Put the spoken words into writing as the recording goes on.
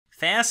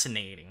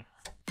Fascinating.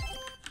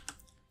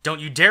 Don't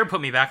you dare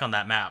put me back on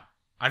that map.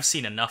 I've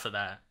seen enough of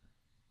that.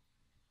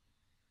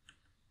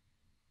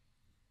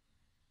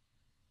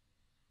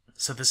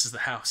 So this is the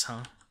house,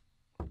 huh?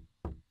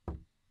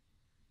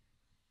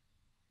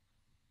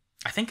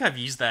 I think I've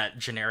used that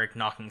generic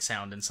knocking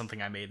sound in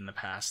something I made in the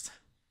past.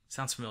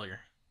 Sounds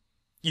familiar.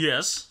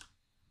 Yes.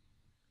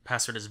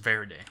 Password is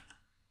Verde.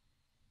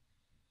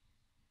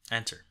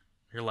 Enter.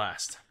 Your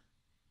last.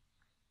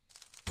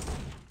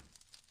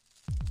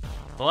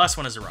 The last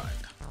one has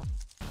arrived.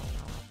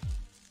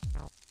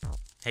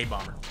 Hey,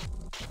 Bomber.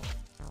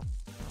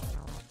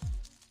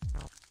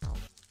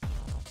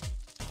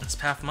 This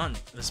past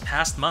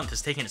month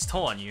has taken its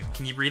toll on you.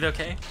 Can you breathe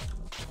okay?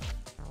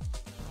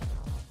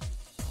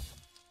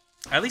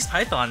 At least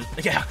Python,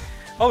 yeah.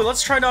 Oh,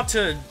 let's try not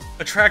to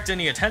attract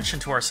any attention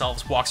to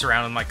ourselves. Walks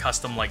around with my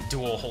custom, like,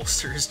 dual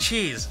holsters.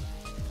 Jeez.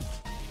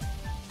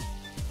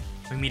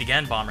 We meet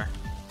again, Bomber.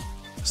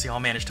 So y'all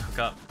managed to hook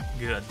up.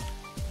 Good.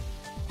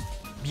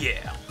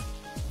 Yeah.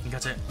 We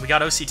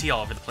got OCT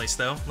all over the place,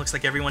 though. Looks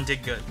like everyone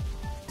did good.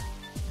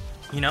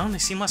 You know, they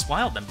seem less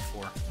wild than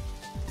before.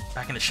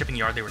 Back in the shipping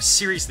yard, they were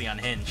seriously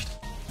unhinged.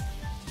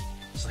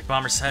 Just like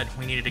Bomber said,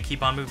 we needed to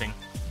keep on moving.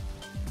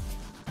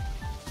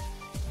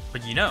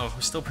 But you know, it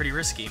was still pretty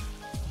risky.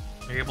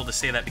 You're able to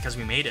say that because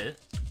we made it.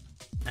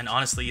 And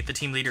honestly, the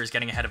team leader is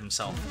getting ahead of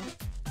himself.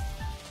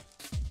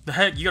 The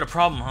heck, you got a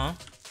problem, huh?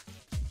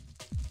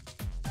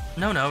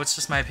 No, it's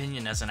just my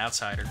opinion as an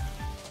outsider.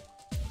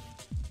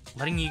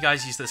 Letting you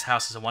guys use this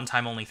house is a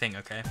one-time only thing,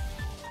 okay?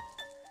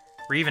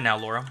 We're even now,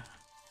 Laura.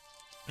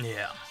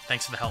 Yeah,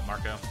 thanks for the help,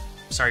 Marco.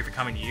 Sorry for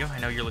coming to you, I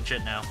know you're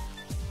legit now.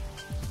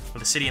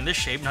 With a city in this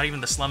shape, not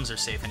even the slums are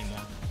safe anymore.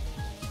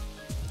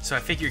 So I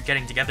figured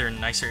getting together in a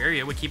nicer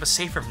area would keep us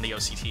safer from the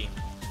OCT.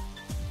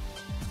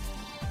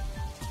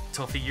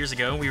 Until a few years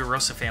ago, we were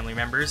Rosa family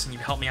members, and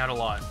you've helped me out a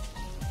lot.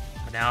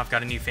 But now I've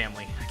got a new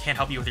family. I can't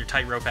help you with your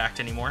tightrope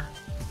act anymore.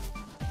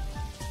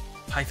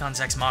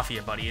 Python's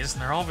ex-mafia buddies,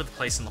 and they're all over the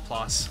place in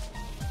Laplace.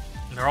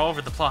 They're all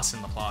over the place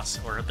in Laplace,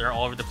 or they're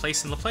all over the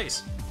place in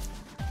Laplace.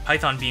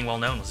 Python being well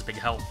known was a big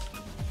help.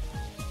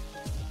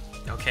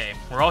 Okay,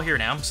 we're all here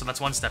now, so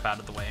that's one step out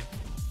of the way.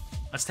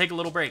 Let's take a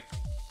little break.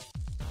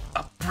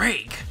 A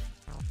break?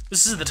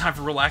 This isn't the time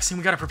for relaxing,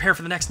 we gotta prepare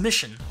for the next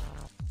mission.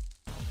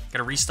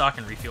 Gotta restock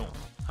and refuel.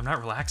 I'm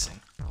not relaxing.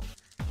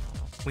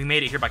 We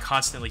made it here by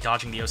constantly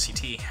dodging the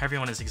OCT.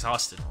 Everyone is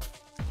exhausted.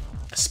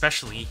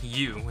 Especially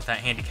you, with that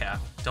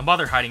handicap. Don't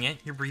bother hiding it,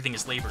 your breathing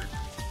is labored.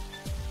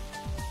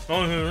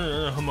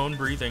 Oh, hormone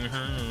breathing.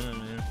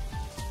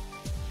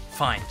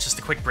 Fine, just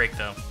a quick break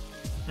though.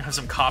 I have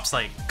some cops,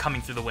 like,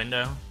 coming through the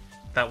window.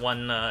 That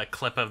one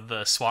clip of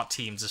the SWAT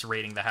team just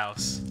raiding the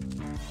house.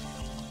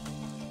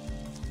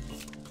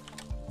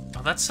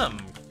 Oh, that's some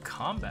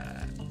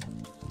combat.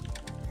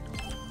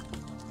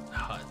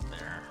 HUD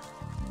there.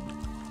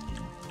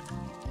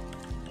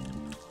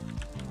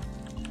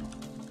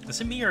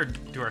 Is it me, or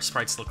do our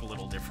sprites look a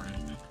little different?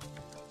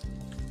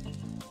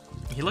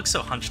 He looks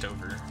so hunched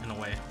over, in a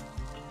way.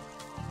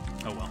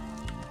 Oh well.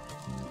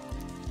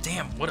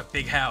 Damn, what a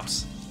big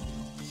house.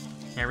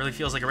 Yeah, it really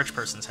feels like a rich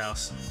person's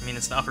house. I mean,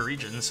 it's the upper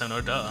region, so no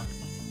duh.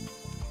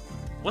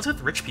 What's with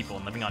rich people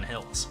and living on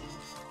hills?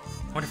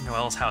 I wonder if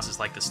Noel's house is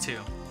like this too.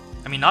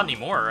 I mean, not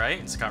anymore, right?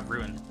 It's got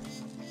ruined.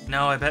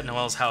 No, I bet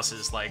Noel's house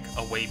is like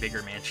a way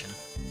bigger mansion.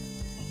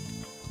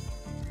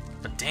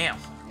 But damn.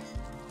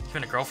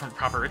 Even a girl from a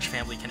proper rich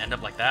family can end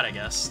up like that, I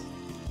guess.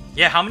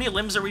 Yeah, how many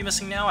limbs are we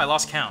missing now? I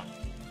lost count.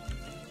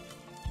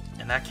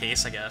 In that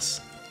case, I guess.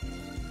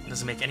 It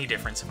doesn't make any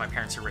difference if my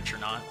parents are rich or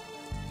not.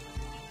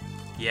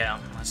 Yeah,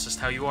 that's just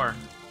how you are.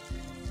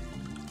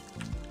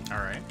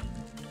 Alright.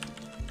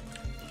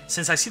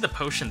 Since I see the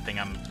potion thing,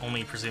 I'm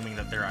only presuming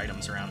that there are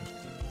items around.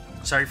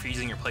 Sorry for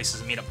using your place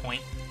as a meetup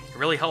point. It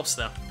really helps,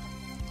 though.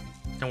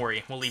 Don't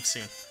worry, we'll leave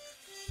soon.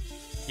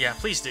 Yeah,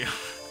 please do.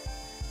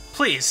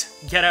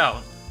 Please, get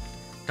out.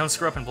 Don't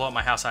screw up and blow up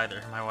my house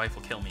either. My wife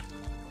will kill me.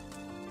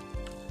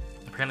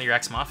 Apparently you're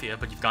ex-mafia,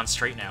 but you've gone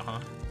straight now,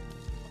 huh?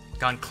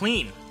 Gone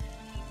clean.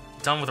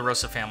 Done with the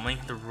Rosa family,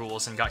 the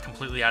rules, and got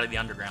completely out of the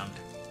underground.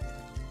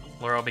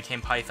 Laurel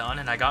became Python,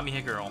 and I got me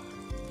a girl.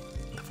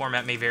 The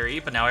format may vary,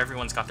 but now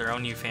everyone's got their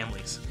own new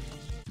families.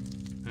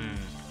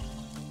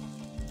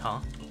 Huh?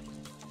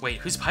 Wait,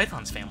 who's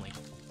Python's family?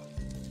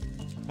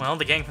 Well,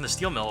 the gang from the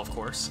steel mill, of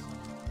course.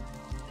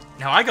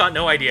 Now, I got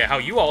no idea how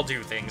you all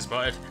do things,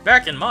 but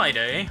back in my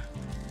day...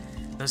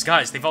 Those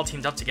guys, they've all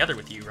teamed up together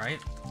with you, right?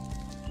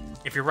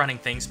 If you're running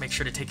things, make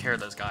sure to take care of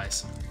those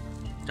guys.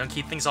 Don't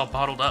keep things all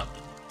bottled up.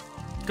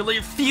 Gotta let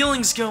your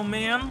feelings go,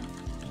 man!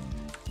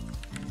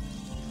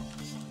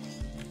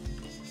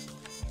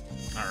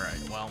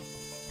 Alright, well...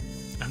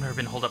 I've never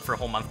been holed up for a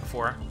whole month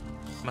before.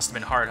 Must have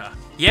been hard, huh?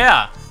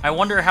 Yeah! I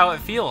wonder how it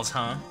feels,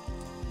 huh?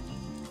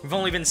 We've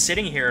only been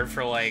sitting here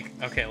for like...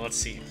 Okay, let's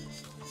see.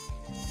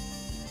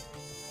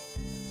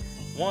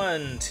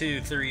 1,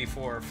 2, 3,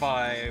 4,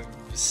 5,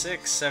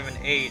 6, 7,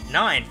 8,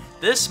 9.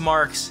 This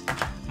marks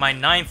my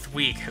 9th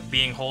week of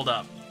being holed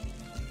up.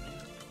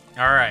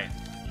 Alright.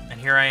 And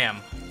here I am.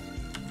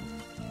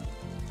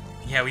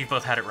 Yeah, we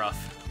both had it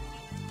rough.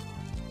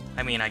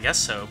 I mean, I guess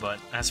so, but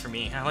as for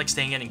me, I like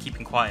staying in and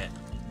keeping quiet.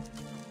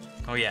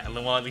 Oh yeah,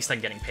 well at least I'm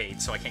getting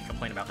paid, so I can't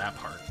complain about that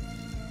part.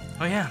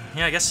 Oh yeah,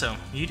 I guess so.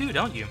 You do,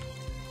 don't you?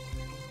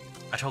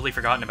 I totally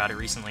forgotten about it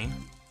recently.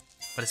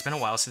 But it's been a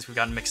while since we've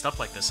gotten mixed up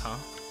like this, huh?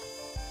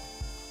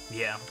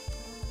 Yeah.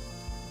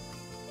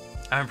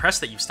 I'm impressed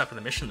that you've stuck with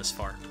the mission this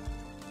far.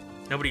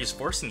 Nobody is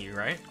forcing you,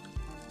 right?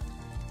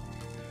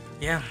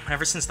 Yeah,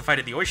 ever since the fight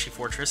at the Oishi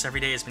Fortress, every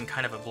day has been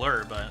kind of a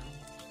blur, but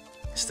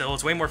still,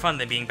 it's way more fun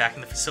than being back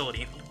in the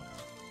facility.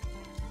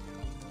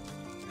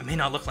 I may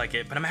not look like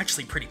it, but I'm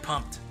actually pretty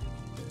pumped.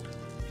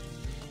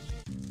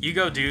 You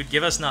go, dude.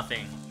 Give us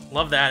nothing.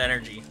 Love that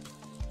energy.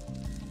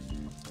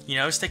 You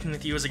know, sticking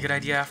with you is a good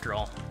idea after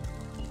all.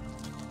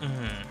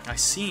 I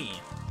see.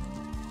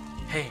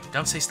 Hey,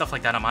 don't say stuff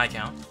like that on my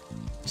account.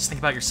 Just think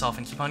about yourself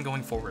and keep on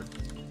going forward.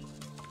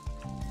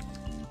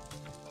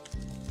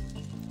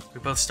 We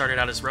both started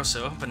out as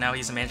Rosso, but now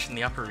he's a mansion in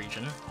the upper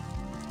region.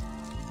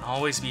 I'll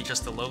always be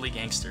just a lowly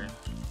gangster.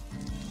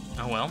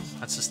 Oh well,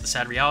 that's just the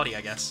sad reality,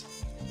 I guess.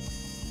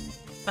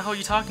 What the hell are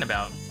you talking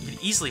about? You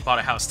could easily bought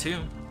a house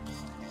too.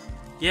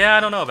 Yeah, I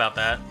don't know about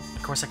that.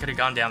 Of course I could have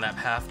gone down that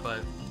path, but...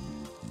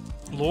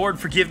 Lord,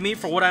 forgive me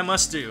for what I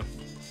must do.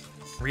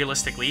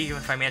 Realistically, even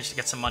if I managed to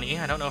get some money,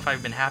 I don't know if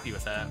I've been happy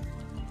with that.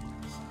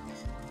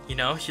 You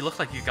know, you look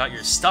like you got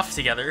your stuff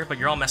together, but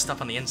you're all messed up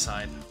on the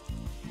inside.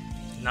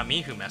 Not me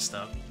who messed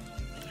up.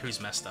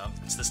 Who's messed up?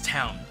 It's this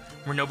town,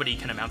 where nobody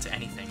can amount to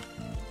anything.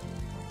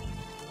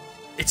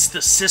 It's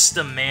the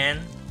system, man!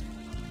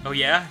 Oh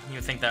yeah?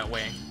 You think that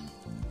way.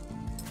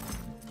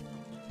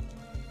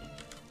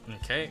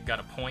 Okay, got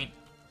a point.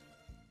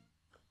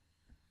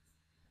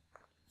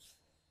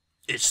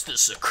 It's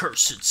this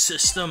accursed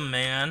system,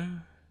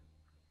 man.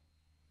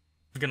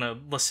 I'm gonna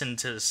listen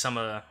to some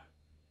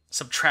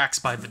tracks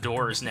by The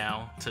Doors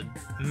now to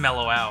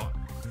mellow out.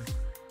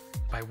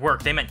 By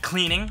work, they meant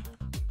cleaning.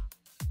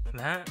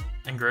 That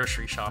and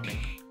grocery shopping.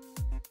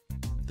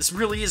 This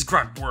really is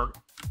grunt work.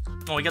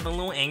 Oh, we got the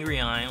little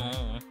angry eye.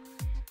 Oh.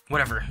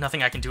 Whatever,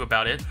 nothing I can do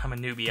about it. I'm a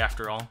newbie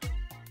after all.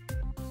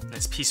 And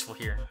it's peaceful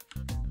here.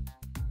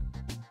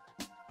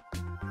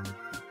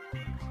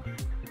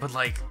 But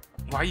like,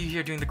 why are you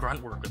here doing the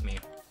grunt work with me?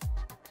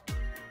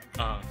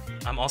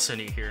 I'm also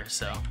new here,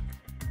 so...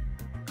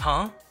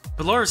 Huh?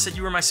 But Laura said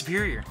you were my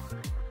superior.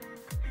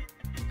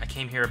 I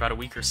came here about a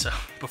week or so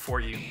before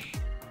you.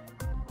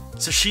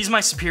 So she's my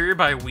superior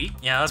by a week?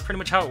 Yeah, that's pretty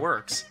much how it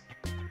works.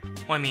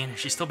 Well, I mean,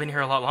 she's still been here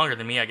a lot longer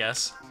than me, I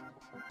guess.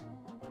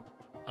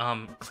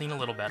 Clean a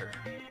little better.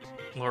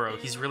 Loro,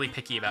 he's really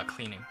picky about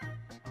cleaning.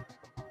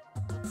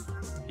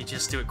 You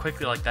just do it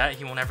quickly like that,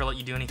 he won't ever let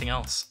you do anything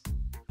else.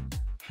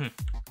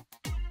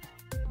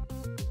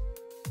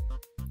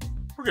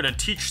 We're gonna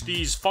teach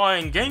these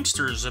fine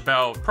gangsters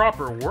about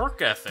proper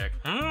work ethic.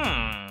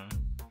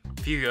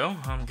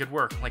 Fugo, good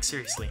work, like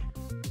seriously.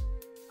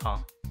 Huh?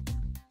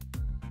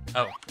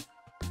 Oh.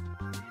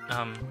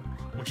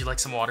 Would you like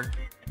some water?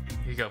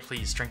 Here you go,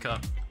 please, drink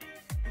up.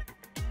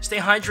 Stay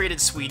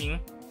hydrated, sweetie.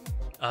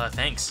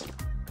 Thanks.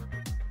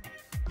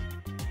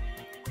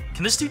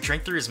 Can this dude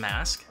drink through his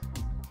mask?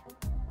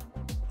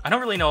 I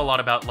don't really know a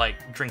lot about,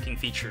 like, drinking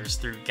features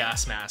through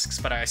gas masks,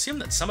 but I assume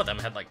that some of them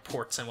had, like,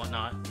 ports and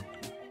whatnot.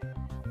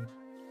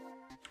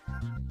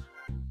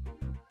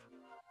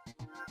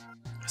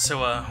 So,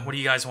 what do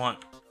you guys want?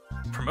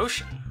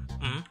 Promotion?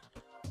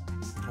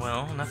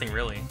 Well, nothing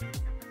really.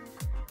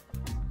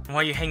 Why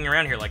are you hanging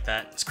around here like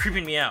that? It's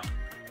creeping me out.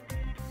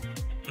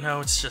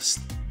 No, it's just...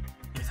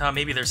 I thought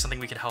maybe there's something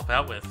we could help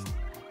out with.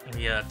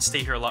 We, stay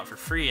here a lot for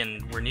free,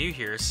 and we're new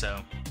here, so...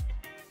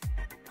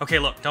 Okay,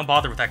 look, don't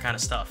bother with that kind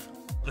of stuff.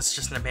 This is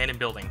just an abandoned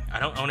building. I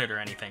don't own it or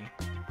anything.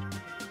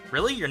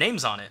 Really? Your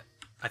name's on it,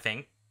 I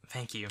think.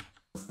 Thank you.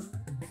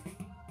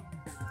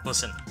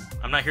 Listen,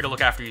 I'm not here to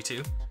look after you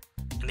two.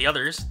 And the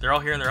others, they're all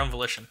here in their own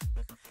volition.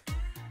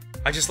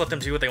 I just let them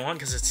do what they want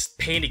because it's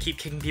pain to keep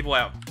kicking people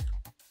out.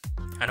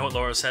 I know what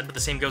Laura said, but the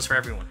same goes for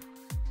everyone.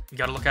 You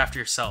gotta look after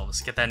yourselves.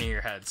 Get that into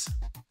your heads.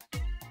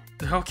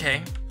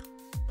 Okay.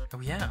 Oh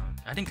yeah,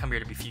 I didn't come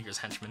here to be Fugo's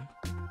henchman.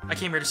 I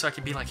came here so I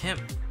could be like him.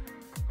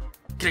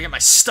 Gotta get my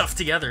stuff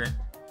together.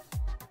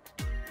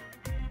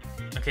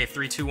 Okay,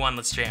 3, 2, 1,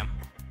 let's jam.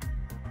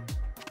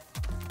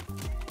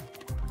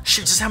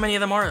 Shoot, just how many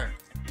of them are there?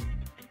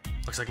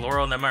 Looks like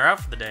Laurel and them are out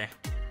for the day.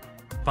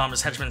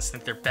 Bomber's henchmen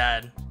think they're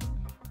bad.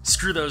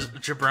 Screw those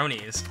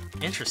jabronis.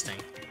 Interesting.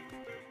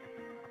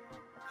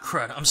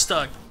 Crud, I'm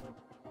stuck.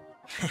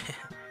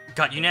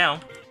 Got you now.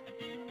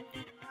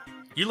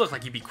 You look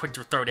like you'd be quick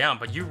to throw down,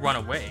 but you run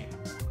away.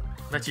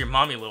 That's your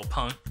mommy, little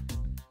punk.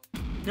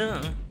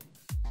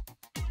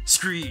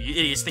 Screw you, you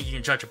idiots think you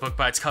can judge a book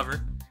by its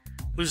cover.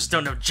 Losers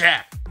don't know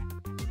jack.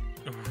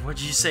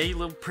 What'd you say, you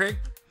little prick?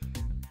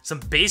 Some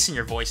bass in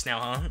your voice now,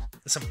 huh?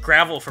 Some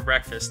gravel for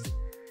breakfast.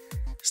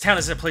 This town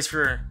isn't a place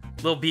for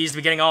little bees to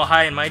be getting all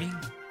high and mighty.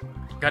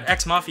 Got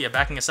ex-mafia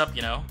backing us up,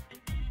 you know.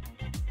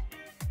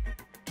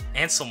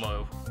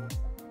 Anselmo.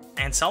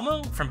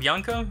 Anselmo? From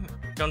Bianco?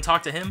 Gonna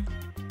talk to him?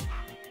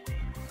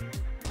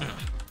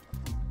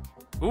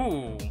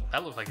 Ooh,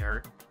 that looked like it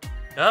hurt.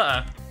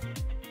 Uh-uh.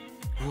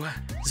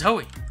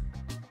 Zoe!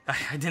 I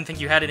didn't think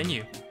you had it in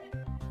you.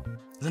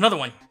 There's another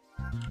one.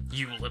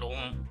 You little...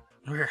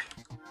 We're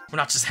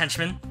not just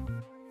henchmen.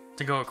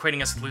 To go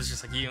equating us with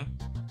losers like you.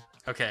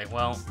 Okay,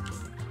 well...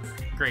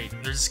 Great.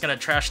 They're just gonna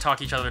trash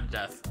talk each other to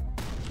death.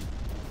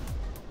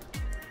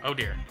 Oh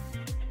dear.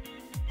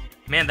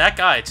 Man, that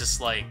guy just,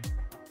 like...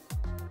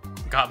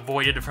 got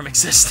voided from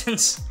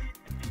existence.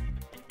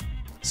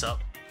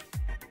 Sup?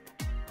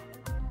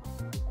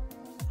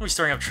 Are we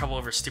stirring up trouble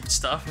over stupid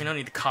stuff? We don't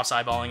need the cops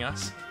eyeballing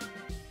us.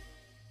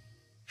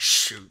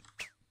 Shoot.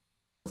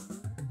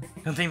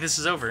 I don't think this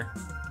is over.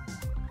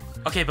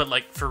 Okay, but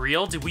like, for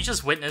real? Did we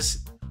just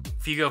witness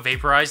Fugo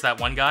vaporize that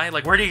one guy?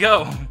 Like, where'd he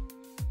go?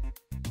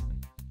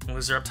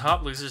 Loser up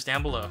top, losers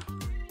down below.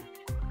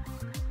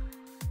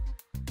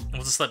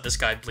 We'll just let this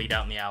guy bleed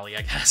out in the alley,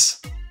 I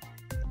guess.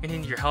 I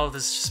need your help,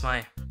 this is just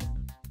my...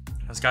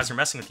 Those guys are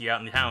messing with you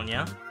out in town,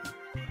 yeah?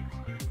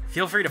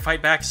 Feel free to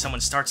fight back if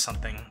someone starts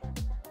something.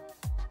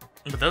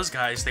 But those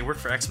guys, they work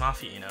for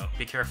ex-mafia, you know.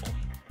 Be careful.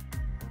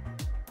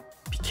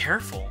 Be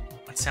careful?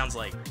 That sounds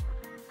like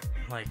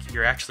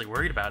you're actually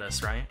worried about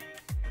us, right?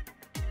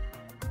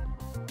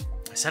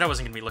 I said I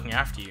wasn't gonna be looking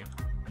after you.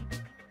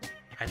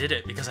 I did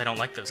it because I don't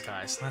like those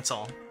guys, that's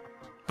all.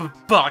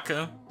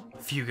 Baka!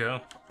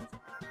 Fugo.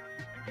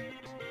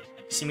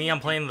 See me, I'm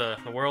playing the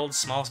world's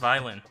smallest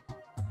violin.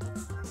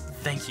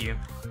 Thank you.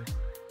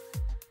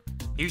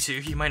 You two,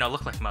 you might not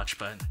look like much,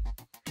 but...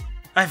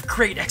 I have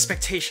great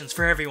expectations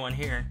for everyone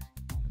here.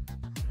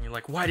 And you're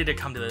like, why did it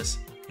come to this?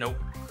 Nope.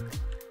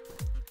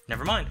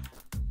 Never mind.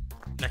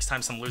 Next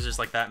time some losers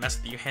like that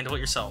mess with you, handle it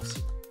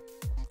yourselves.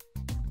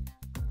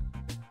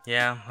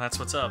 Yeah, that's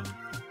what's up.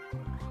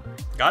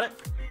 Got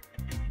it?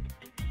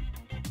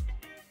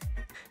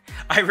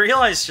 I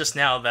realized just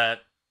now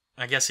that,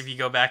 I guess if you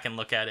go back and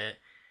look at it,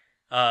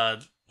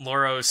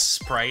 Loro's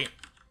sprite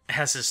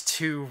has his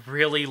two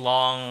really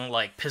long,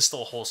 like,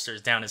 pistol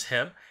holsters down his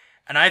hip.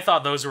 And I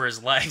thought those were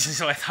his legs,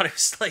 so I thought it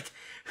was like,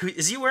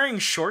 is he wearing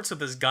shorts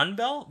with his gun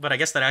belt? But I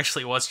guess that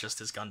actually was just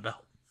his gun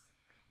belt.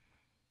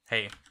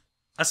 Hey,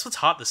 that's what's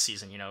hot this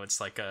season, you know?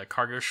 It's like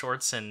cargo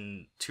shorts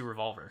and 2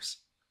 revolvers.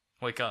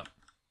 Wake up.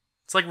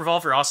 It's like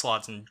revolver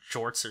ocelots and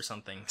jorts or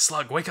something.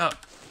 Slug, wake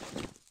up!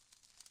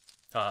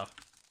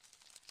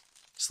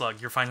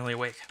 Slug, you're finally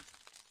awake.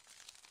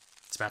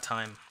 It's about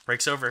time.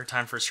 Break's over,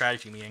 time for a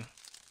strategy meeting.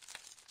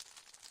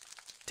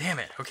 Damn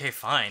it, okay,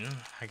 fine.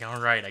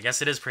 Alright, I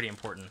guess it is pretty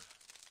important.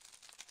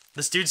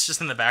 This dude's just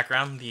in the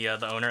background, the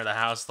owner of the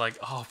house, like,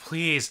 oh,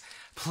 please,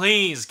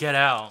 please, get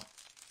out.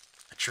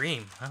 A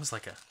dream? That was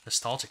like a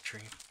nostalgic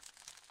dream.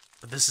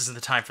 But this isn't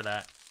the time for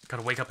that.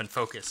 Gotta wake up and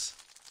focus.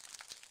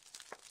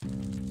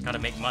 Gotta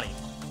make money.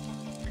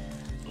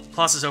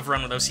 Plus is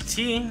overrun with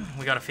OCT.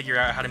 We gotta figure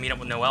out how to meet up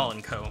with Noel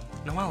and co.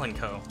 Noel and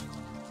co.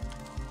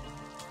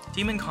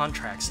 Demon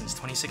contract since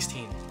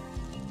 2016.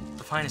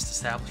 The finest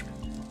establishment.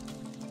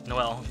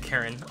 Noel,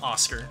 Karen,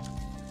 Oscar.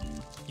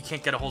 You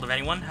can't get a hold of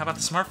anyone? How about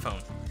the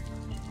smartphone?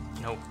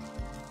 Nope.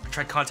 I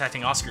tried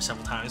contacting Oscar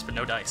several times, but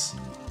no dice.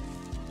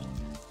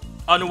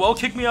 Noel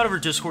kicked me out of her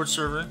Discord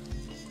server.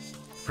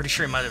 Pretty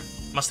sure he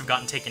must have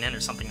gotten taken in or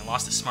something and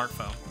lost his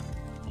smartphone.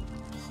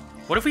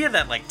 What if we had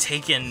that, like,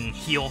 taken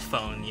heel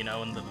phone, you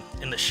know,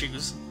 in the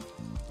shoes?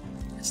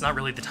 It's not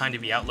really the time to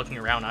be out looking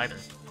around either.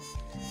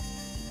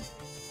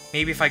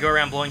 Maybe if I go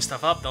around blowing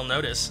stuff up, they'll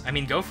notice. I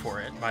mean, go for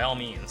it. By all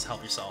means,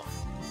 help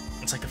yourself.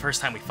 It's like the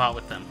first time we fought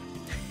with them.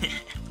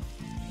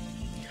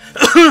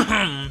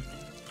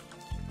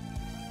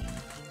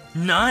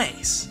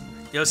 Nice!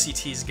 The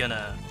OCT's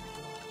gonna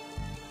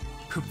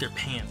poop their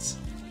pants.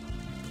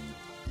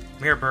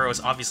 Mayor Burroughs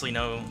obviously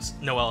knows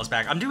Noel is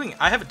back.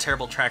 I have a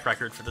terrible track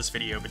record for this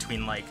video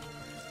between, like,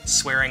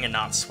 swearing and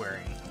not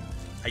swearing.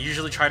 I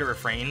usually try to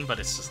refrain, but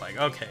it's just like,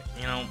 okay,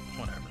 you know,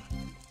 whatever.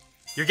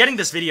 You're getting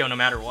this video no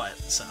matter what,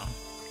 so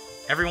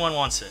everyone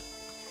wants it.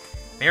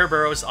 Mayor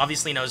Burroughs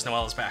obviously knows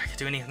Noel is back.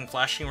 Do anything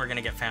flashy and we're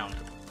gonna get found.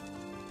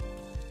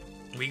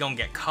 We gonna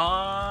get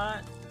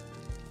caught.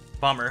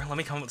 Bummer. Let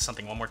me come up with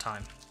something one more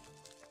time.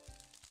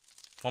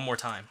 One more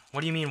time.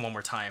 What do you mean one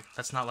more time?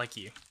 That's not like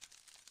you.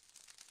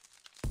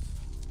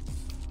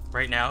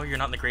 Right now, you're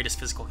not in the greatest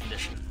physical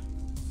condition.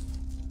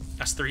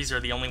 Us threes are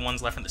the only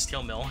ones left in the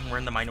steel mill, and we're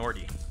in the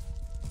minority.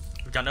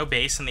 We've got no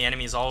base, and the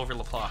enemy is all over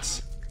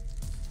Laplace.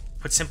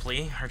 Put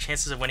simply, our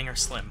chances of winning are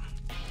slim.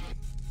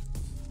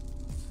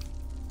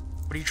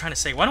 What are you trying to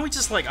say? Why don't we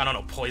just, like, I don't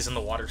know, poison the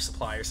water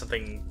supply or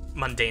something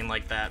mundane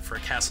like that for a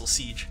castle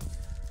siege?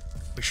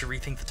 We should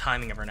rethink the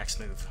timing of our next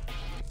move.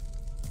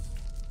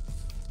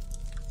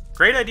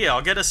 Great idea.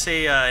 I'll get us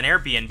an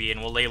Airbnb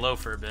and we'll lay low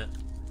for a bit.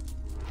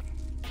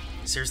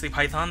 Seriously,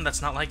 Python?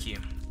 That's not like you.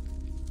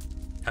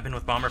 I've been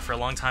with Bomber for a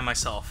long time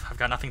myself. I've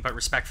got nothing but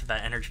respect for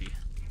that energy.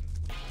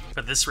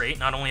 But at this rate,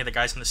 not only are the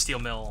guys from the steel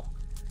mill,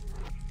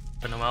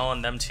 but Noel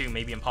and them too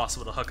may be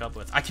impossible to hook up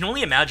with. I can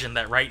only imagine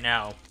that right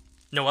now,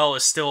 Noel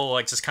is still,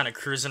 like, just kind of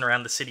cruising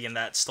around the city in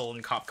that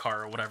stolen cop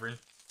car or whatever.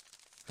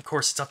 Of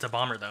course, it's up to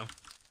Bomber, though.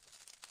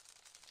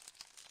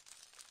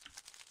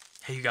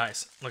 Hey, you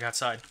guys, look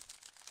outside.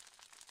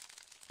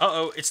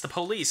 Uh-oh, it's the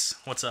police.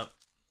 What's up?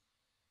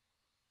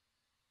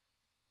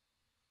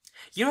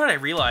 You know what I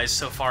realized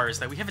so far is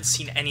that we haven't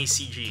seen any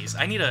CGs.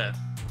 I need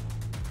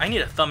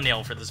a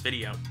thumbnail for this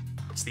video.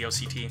 It's the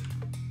OCT.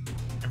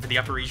 And for the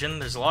upper region,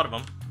 there's a lot of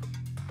them.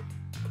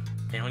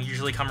 They don't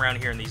usually come around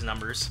here in these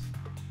numbers.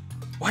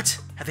 What?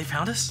 Have they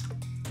found us?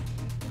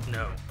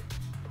 No.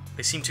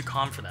 They seem too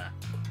calm for that.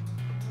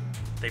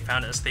 If they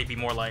found us, they'd be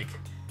more like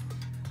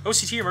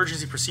OCT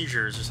emergency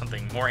procedures or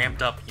something, more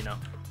amped up, you know.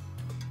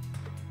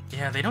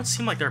 Yeah, they don't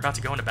seem like they're about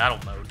to go into battle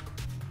mode.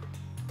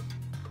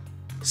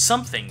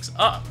 Something's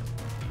up.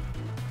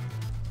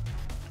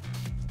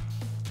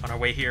 On our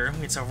way here,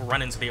 we had to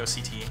run into the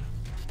OCT.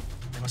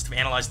 They must have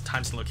analyzed the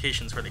times and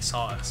locations where they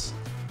saw us.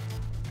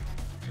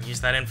 And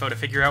used that info to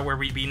figure out where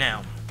we'd be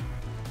now.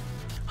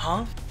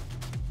 Huh?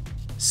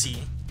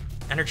 See?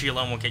 Energy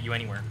alone won't get you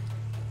anywhere.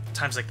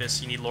 Times like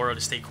this, you need Laura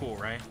to stay cool,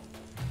 right?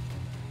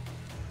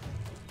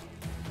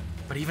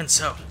 But even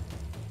so,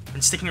 we've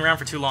been sticking around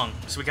for too long,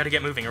 so we gotta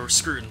get moving or we're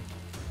screwed.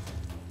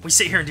 If we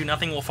sit here and do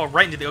nothing, we'll fall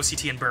right into the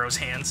OCT and Burrow's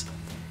hands.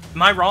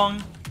 Am I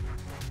wrong?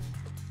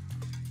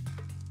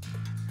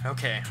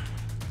 Okay.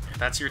 If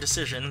that's your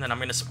decision, then I'm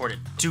gonna support it.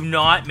 Do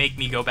not make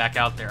me go back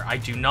out there. I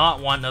do not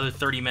want another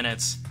 30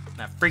 minutes in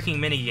that freaking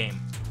minigame.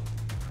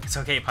 It's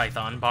okay,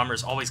 Python.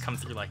 Bombers always come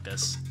through like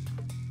this.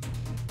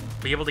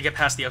 Be able to get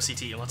past the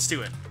OCT. Let's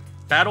do it.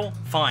 Battle?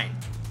 Fine.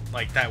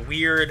 Like that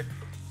weird,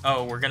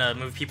 oh, we're gonna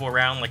move people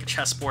around like a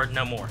chessboard.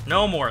 No more.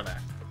 No more of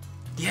that.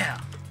 Yeah.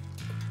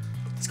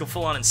 Let's go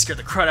full on and scare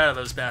the crud out of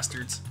those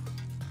bastards.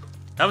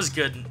 That was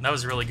good. That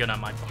was really good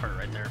on my part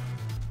right there.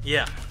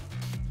 Yeah.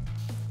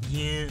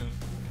 Yeah.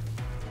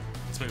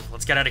 Let's move.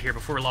 Let's get out of here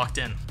before we're locked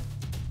in.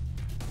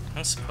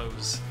 I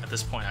suppose at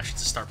this point I should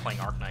just start playing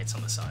Arknights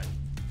on the side.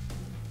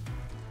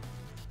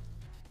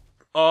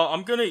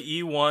 I'm gonna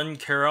E1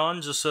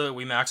 Charon just so that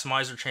we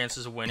maximize our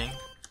chances of winning.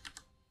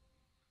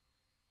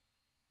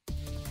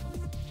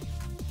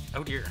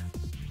 Oh dear.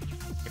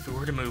 If we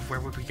were to move, where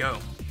would we go?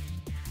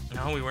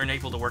 No, we weren't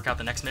able to work out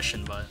the next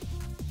mission, but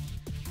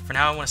for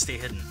now I want to stay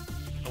hidden.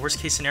 The worst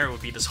case scenario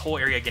would be this whole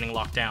area getting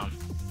locked down,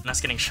 and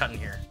us getting shut in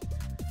here.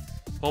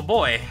 Well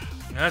boy,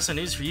 that's some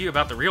news for you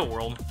about the real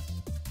world.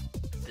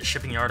 The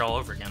shipping yard all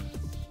over again.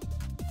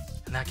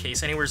 In that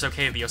case, anywhere's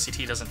okay if the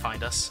OCT doesn't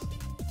find us.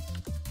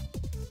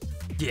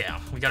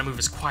 Yeah, we gotta move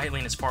as quietly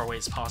and as far away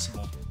as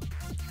possible.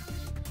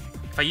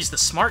 If I use the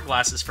smart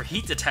glasses for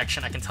heat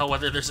detection, I can tell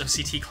whether there's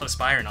OCT close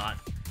by or not.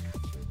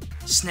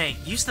 Snake,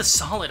 use the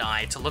solid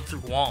eye to look through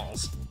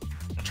walls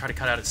and try to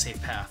cut out a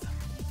safe path.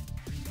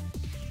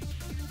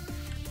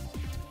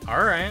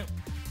 Alright.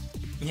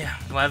 Yeah,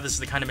 I'm glad this is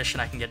the kind of mission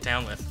I can get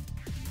down with.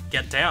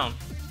 Get down?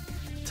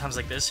 Times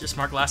like this, your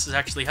smart glasses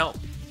actually help.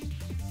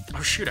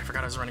 Oh shoot, I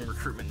forgot I was running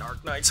recruitment in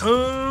Arknights.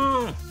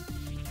 Oh!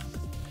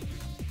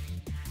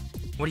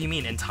 What do you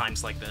mean, in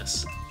times like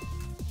this?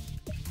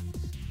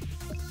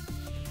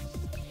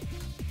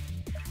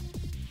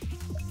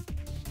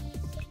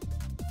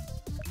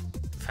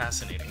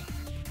 Fascinating.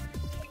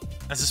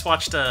 I just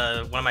watched one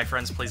of my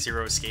friends play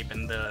Zero Escape,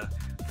 and the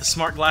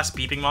smart glass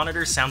beeping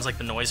monitor sounds like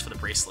the noise for the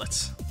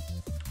bracelets.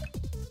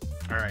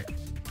 Alright.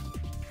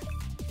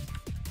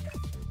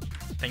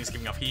 Things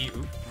giving off heat.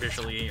 Oop,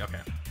 visually, okay.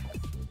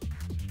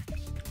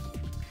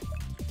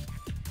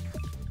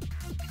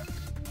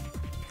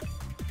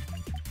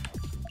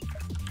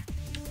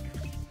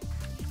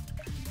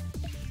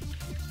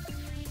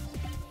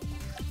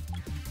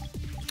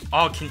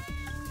 Oh,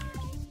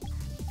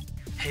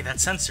 Hey, that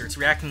sensor, it's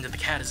reacting to the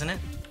cat, isn't it?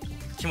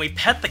 Can we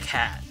pet the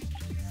cat?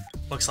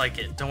 Looks like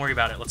it. Don't worry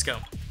about it. Let's go.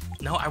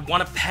 No, I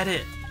want to pet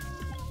it.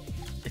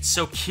 It's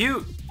so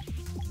cute.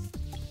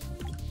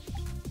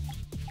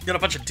 Got a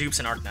bunch of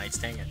dupes in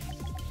Arknights, dang it.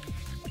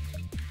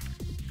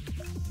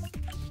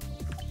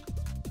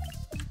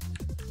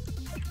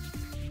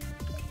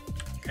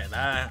 Okay,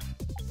 that.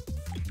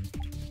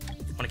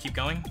 Want to keep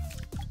going?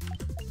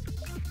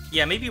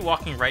 Yeah, maybe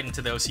walking right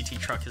into the OCT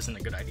truck isn't a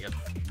good idea.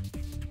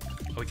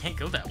 Oh, we can't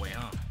go that way,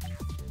 huh?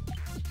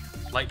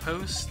 Light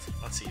post?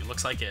 Let's see,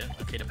 looks like it.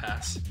 Okay to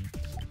pass.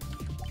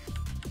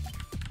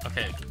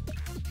 Okay.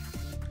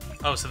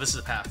 Oh, so this is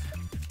a path.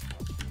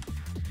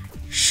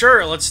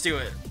 Sure, let's do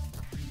it.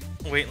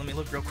 Wait, let me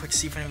look real quick,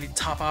 see if I have any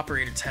top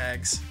operator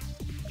tags.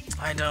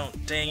 I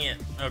don't, dang it.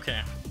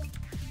 Okay.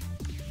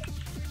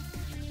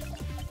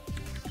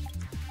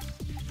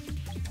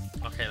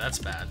 Okay, that's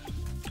bad.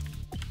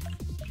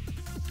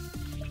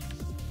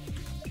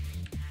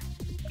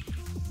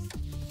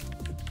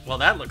 Well,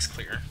 that looks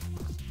clear.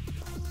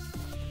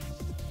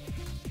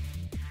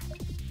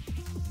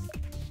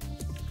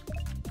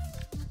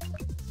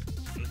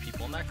 And the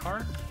people in that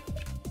car?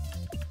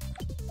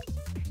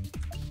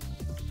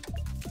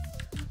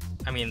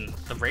 I mean,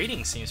 the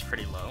rating seems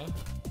pretty low.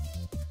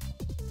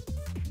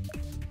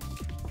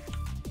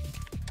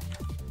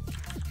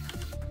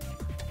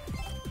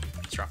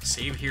 Let's drop a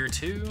save here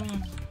too.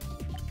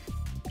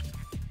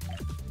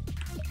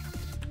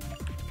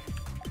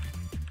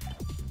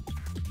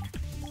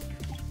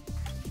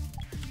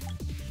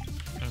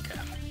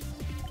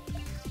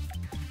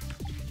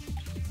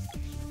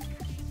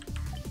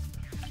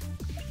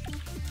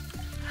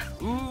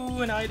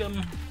 Ooh, an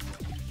item.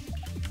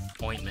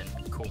 Ointment.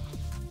 Cool.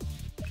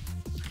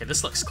 Okay,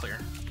 this looks clear.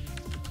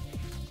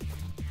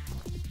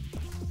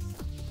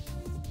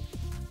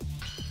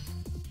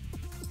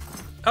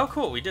 Oh,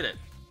 cool, we did it.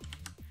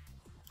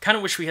 Kind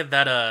of wish we had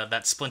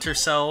that splinter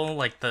cell,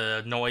 like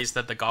the noise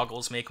that the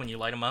goggles make when you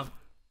light them up.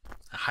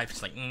 The hype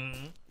is like,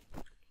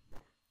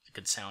 It's a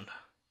good sound.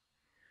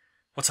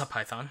 What's up,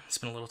 Python? It's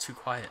been a little too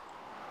quiet.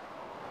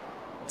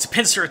 It's a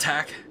pincer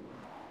attack.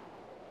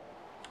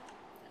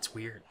 It's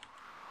weird.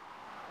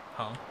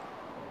 Huh?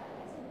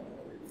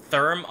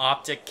 Therm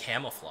optic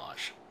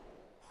camouflage.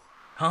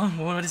 Huh?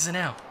 What is it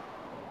now?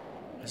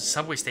 There's a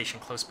subway station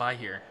close by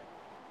here.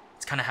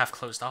 It's kind of half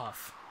closed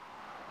off.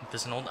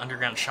 There's an old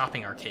underground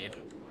shopping arcade.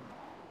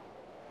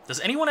 Does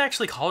anyone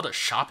actually call it a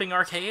shopping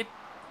arcade?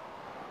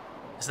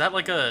 Is that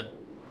like a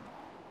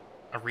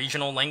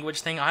regional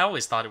language thing? I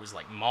always thought it was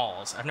like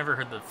malls. I've never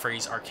heard the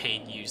phrase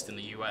arcade used in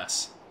the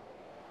US.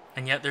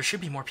 And yet there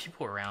should be more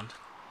people around.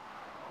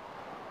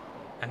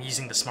 I'm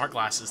using the smart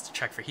glasses to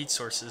check for heat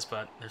sources,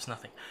 but there's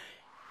nothing.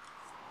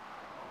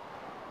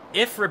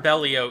 If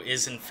Rebellio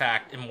is in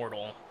fact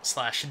immortal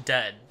 /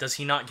 dead, does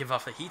he not give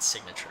off a heat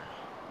signature?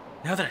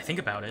 Now that I think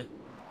about it,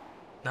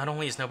 not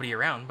only is nobody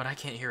around, but I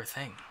can't hear a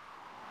thing.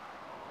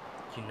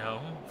 You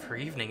know, for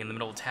evening in the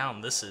middle of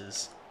town, this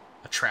is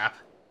a trap.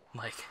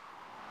 Like,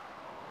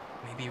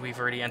 maybe we've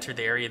already entered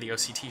the area the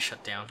OCT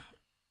shut down.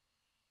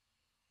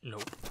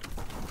 Nope.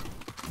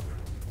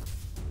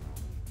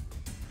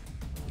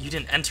 You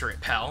didn't enter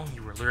it, pal.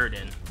 You were lured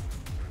in.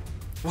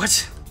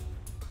 What?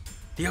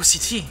 The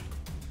OCT?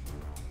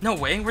 No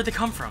way, where'd they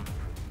come from?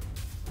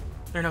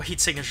 There are no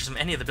heat signatures from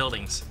any of the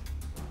buildings.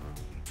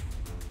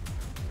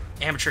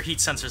 Amateur heat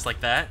sensors like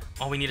that,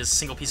 all we need is a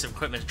single piece of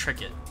equipment to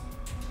trick it.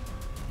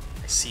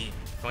 I see.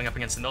 Going up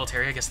against the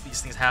military, I guess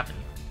these things happen.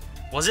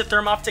 Was it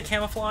thermoptic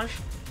camouflage?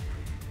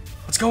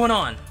 What's going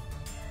on?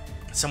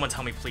 Someone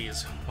tell me,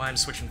 please, why I'm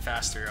switching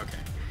faster. Okay.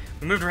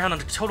 We moved around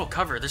under total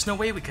cover. There's no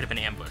way we could have been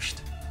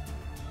ambushed.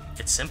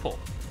 It's simple.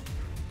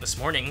 This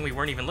morning, we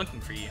weren't even looking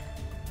for you.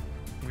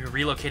 We were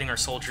relocating our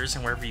soldiers,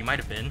 and wherever you might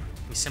have been,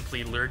 we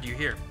simply lured you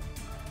here.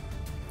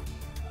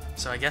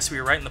 So I guess we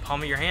were right in the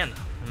palm of your hand.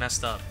 I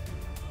messed up.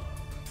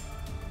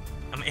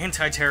 I'm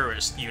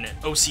Anti-Terrorist Unit,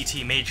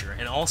 OCT Major,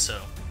 and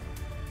also,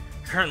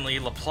 currently,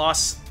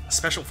 Laplace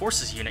Special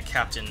Forces Unit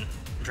Captain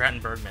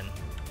Dratton Bergman.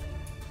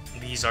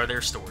 These are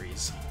their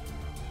stories.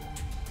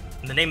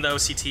 In the name of the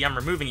OCT, I'm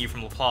removing you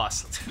from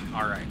Laplace.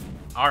 Alright.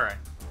 Alright.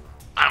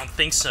 I don't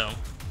think so.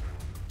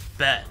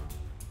 Bet.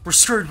 We're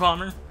screwed,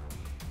 Bomber.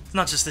 It's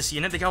not just this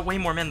unit, they got way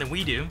more men than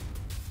we do.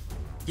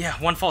 Yeah,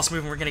 one false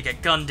move and we're gonna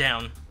get gunned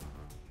down.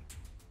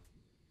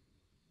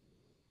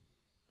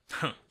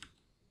 Huh.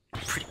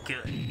 Pretty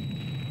good.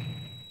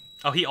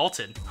 Oh, he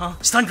ulted. Huh?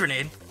 Stun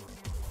grenade!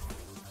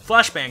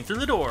 Flashbang through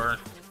the door!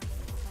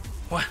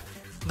 What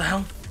the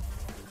hell?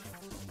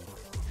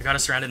 They got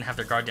us surrounded and have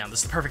their guard down. This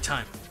is the perfect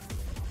time.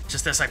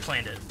 Just as I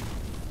planned it.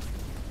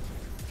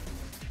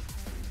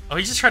 Oh,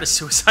 he just tried to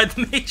suicide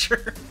the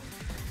Major.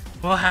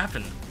 What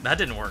happened? That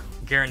didn't work.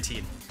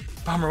 Guaranteed.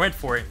 Bomber went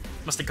for it.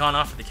 Must have gone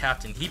off with the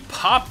captain. He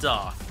popped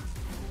off.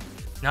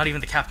 Not even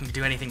the captain could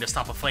do anything to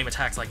stop a flame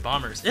attacks like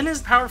Bomber's. Isn't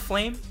his power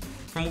flame?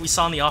 From what we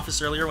saw in the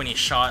office earlier when he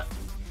shot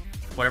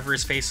whatever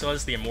his face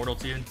was, the immortal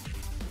dude.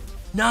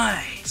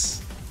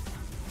 Nice!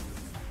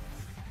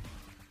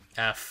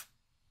 F.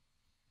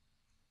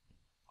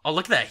 Oh,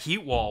 look at that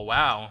heat wall.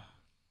 Wow.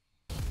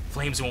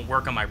 Flames won't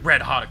work on my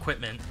red-hot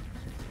equipment.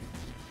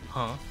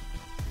 Huh?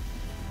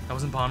 That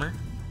wasn't Bomber?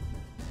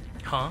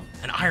 Huh?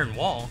 An iron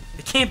wall?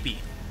 It can't be.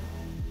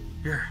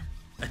 You're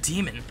a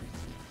demon.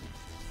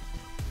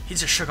 He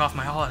just shook off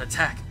my all-out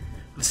attack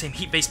with the same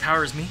heat-based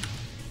power as me.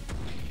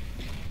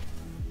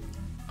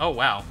 Oh,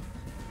 wow.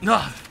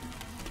 Ugh!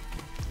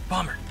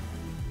 Bomber.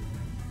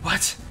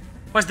 What?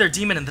 Why is there a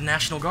demon in the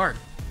National Guard?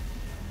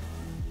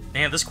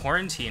 Man, this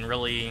quarantine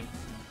really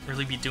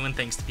be doing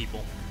things to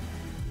people.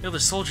 The other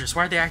soldiers,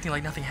 why are they acting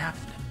like nothing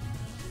happened?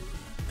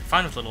 They're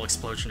fine with a little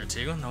explosion or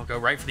two, and they'll go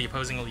right for the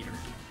opposing leader.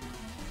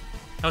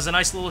 That was a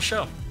nice little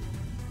show.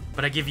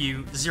 But I give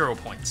you 0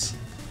 points.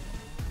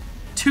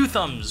 2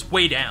 thumbs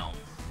way down.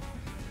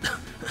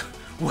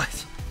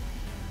 What?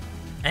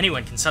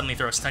 Anyone can suddenly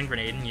throw a stun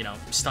grenade and, you know,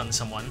 stun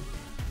someone.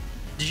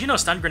 Did you know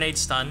stun grenades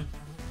stun?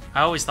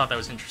 I always thought that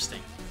was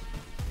interesting.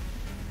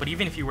 But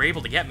even if you were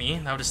able to get me,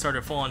 that would have started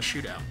a full-on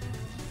shootout.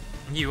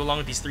 And you, along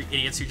with these 3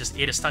 idiots who just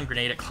ate a stun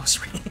grenade at close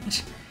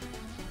range.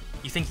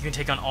 You think you can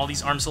take on all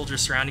these armed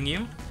soldiers surrounding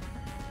you?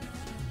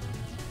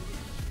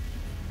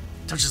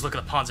 Don't just look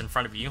at the pawns in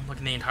front of you, look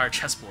at the entire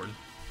chessboard.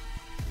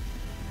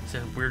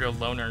 Did a weirdo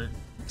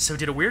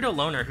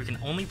loner who can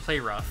only play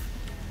rough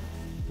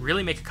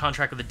really make a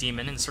contract with a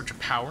demon in search of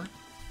power?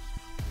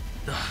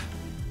 Ugh.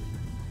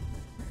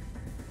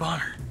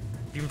 Bomber,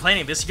 if you've been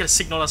planning this, you gotta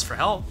signal us for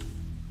help.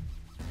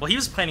 Well, he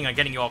was planning on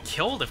getting you all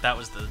killed if that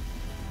was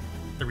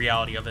the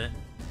reality of it.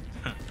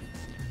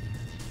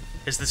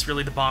 Is this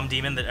really the bomb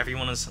demon that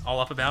everyone is all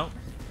up about?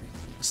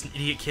 Just an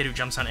idiot kid who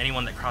jumps on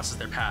anyone that crosses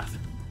their path.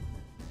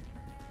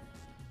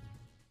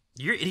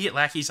 Do your idiot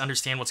lackeys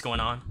understand what's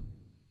going on?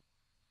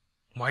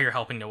 Why you're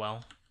helping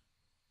Noel?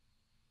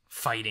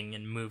 Fighting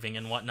and moving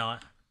and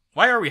whatnot.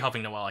 Why are we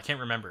helping Noel? I can't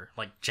remember,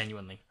 like,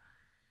 genuinely.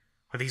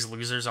 Are these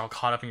losers all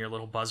caught up in your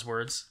little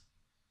buzzwords?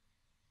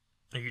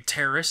 Are you a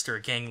terrorist or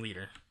a gang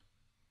leader?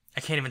 I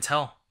can't even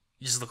tell.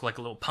 You just look like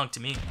a little punk to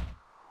me.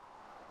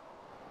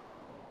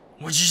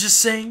 What'd you just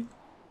say?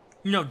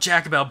 You know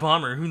jack about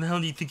Bomber. Who the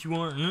hell do you think you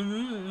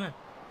are?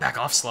 Back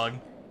off, slug.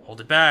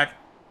 Hold it back.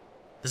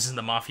 This isn't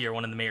the Mafia or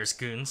one of the mayor's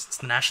goons. It's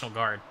the National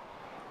Guard.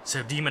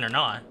 So, demon or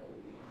not,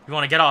 if you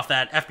want to get off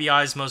that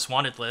FBI's most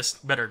wanted list,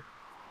 you better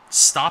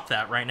stop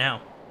that right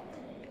now.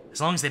 As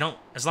long as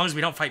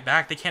we don't fight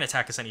back, they can't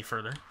attack us any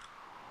further.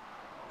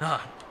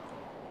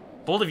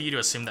 Bold of you to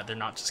assume that they're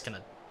not just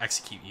gonna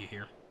execute you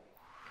here.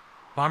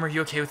 Bomber,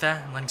 you okay with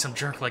that? Letting some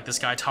jerk like this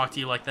guy talk to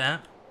you like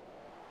that?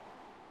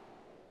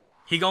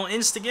 He gonna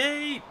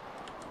instigate!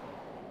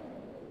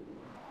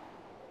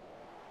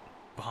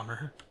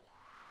 Bomber.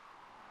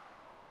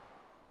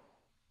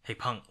 Hey,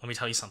 punk, let me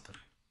tell you something.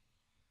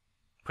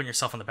 Putting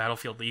yourself on the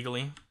battlefield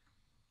legally,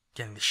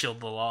 getting the shield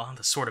of the law,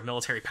 the sword of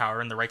military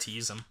power, and the right to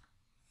use them,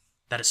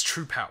 that is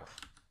true power.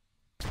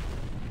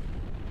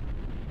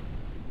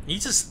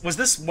 Was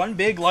this one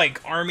big,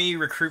 like, army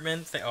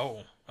recruitment thing?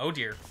 Oh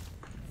dear.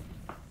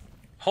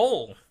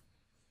 Hole!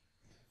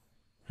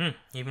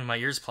 Even my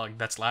ears plugged,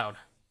 that's loud.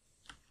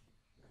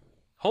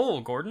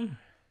 Hole, Gordon.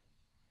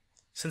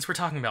 Since we're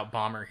talking about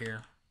Bomber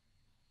here,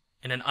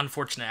 in an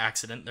unfortunate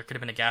accident, there could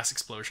have been a gas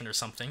explosion or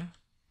something.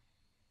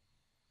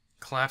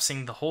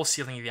 Collapsing the whole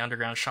ceiling of the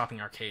underground shopping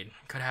arcade.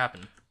 Could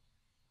happen.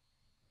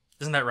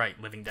 Isn't that right,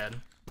 Living Dead?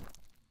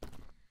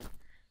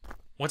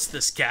 What's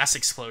this gas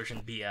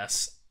explosion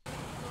BS?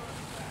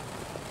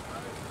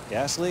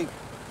 Gas leak?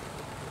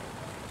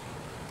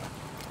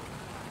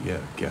 Yeah,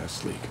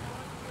 gas leak.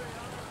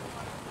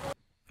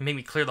 Made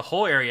me clear the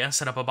whole area,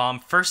 set up a bomb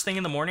first thing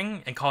in the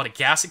morning, and call it a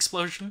gas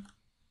explosion?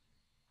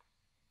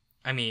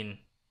 I mean,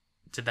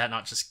 did that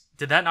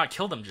not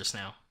kill them just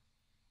now?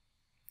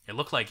 It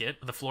looked like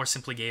it, but the floor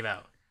simply gave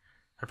out.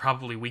 They're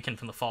probably weakened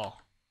from the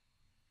fall.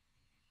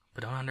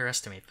 But don't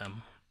underestimate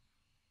them.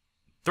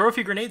 Throw a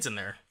few grenades in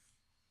there.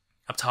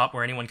 Up top,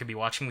 where anyone could be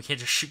watching, we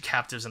can't just shoot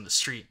captives in the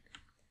street.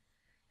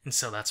 And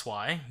so that's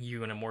why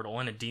you, an immortal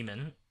and a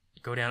demon,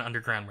 go down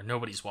underground where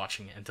nobody's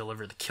watching and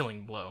deliver the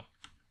killing blow.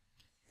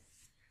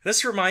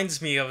 This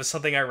reminds me of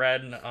something I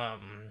read.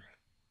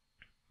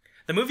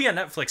 The movie on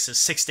Netflix is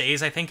 6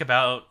 Days, I think,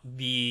 about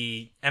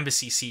the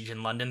embassy siege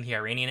in London, the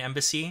Iranian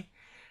embassy.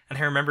 And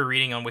I remember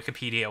reading on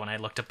Wikipedia when I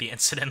looked up the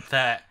incident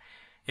that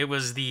it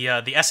was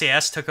the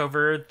SAS took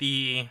over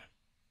the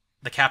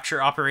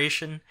capture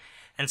operation.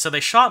 And so they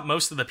shot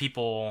most of the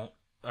people,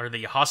 or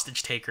the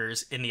hostage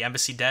takers, in the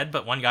embassy dead,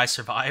 but one guy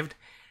survived.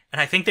 And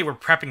I think they were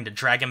prepping to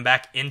drag him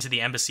back into the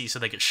embassy so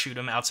they could shoot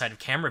him outside of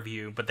camera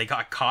view, but they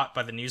got caught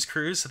by the news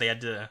crews, so they had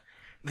to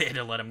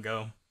let him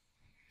go.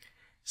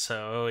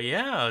 So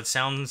yeah, it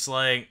sounds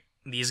like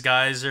these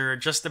guys are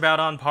just about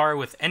on par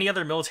with any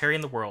other military in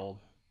the world.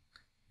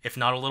 If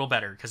not a little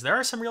better, because there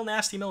are some real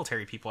nasty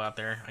military people out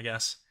there, I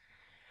guess.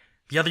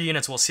 The other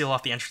units will seal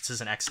off the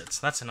entrances and exits.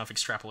 That's enough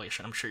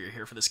extrapolation. I'm sure you're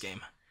here for this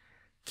game.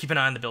 Keep an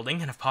eye on the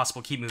building, and if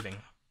possible, keep moving.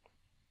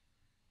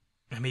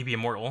 I may be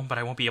immortal, but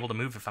I won't be able to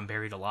move if I'm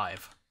buried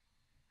alive.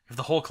 If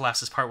the hole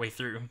collapses partway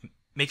through,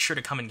 make sure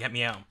to come and get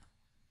me out.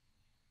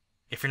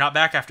 If you're not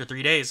back after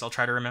 3 days, I'll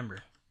try to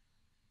remember.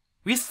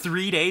 We have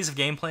 3 days of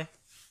gameplay?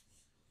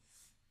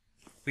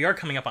 We are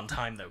coming up on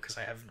time, though, because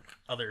I have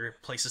other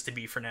places to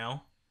be for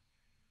now.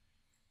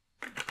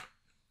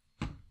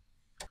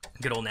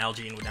 Good old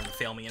Nalgene would never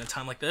fail me in a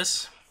time like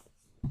this.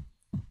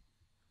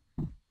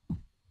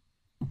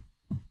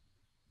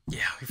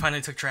 Yeah, we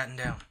finally took Stratton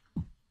down.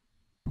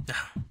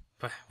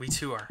 But we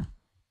too are.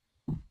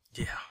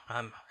 Yeah,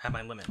 I'm at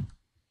my limit.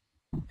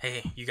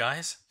 Hey, you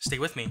guys, stay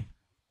with me.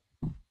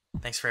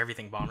 Thanks for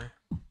everything, Bomber.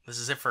 This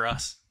is it for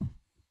us.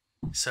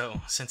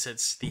 So, since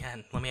it's the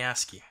end, let me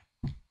ask you.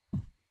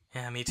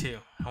 Yeah, me too.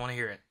 I want to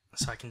hear it,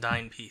 so I can die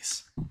in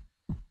peace.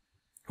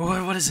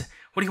 What is it?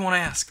 What do you want to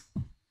ask?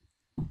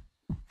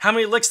 How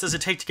many licks does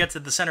it take to get to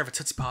the center of a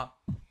Tootsie Pop?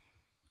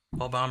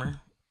 Well,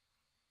 Bomber,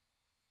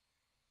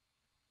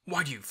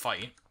 why do you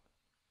fight?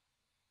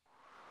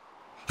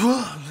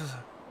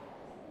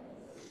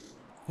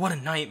 What a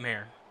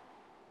nightmare.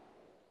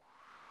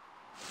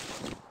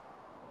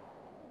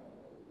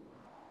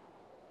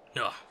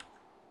 Ugh.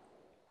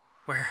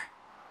 Where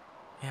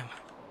am I?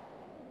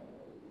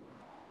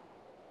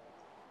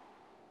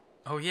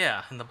 Oh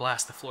yeah, in the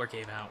blast the floor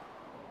gave out.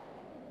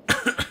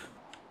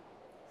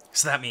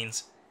 So that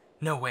means,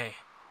 no way,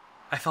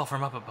 I fell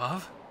from up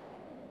above?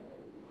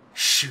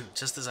 Shoot,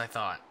 just as I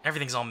thought.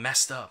 Everything's all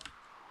messed up.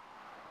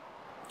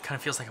 Kind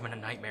of feels like I'm in a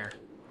nightmare.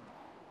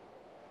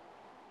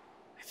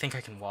 I think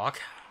I can walk.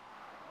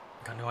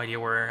 Got no idea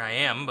where I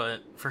am,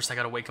 but first I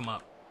gotta wake him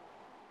up.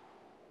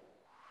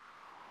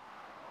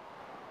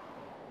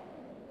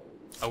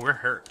 Oh, we're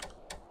hurt.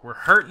 We're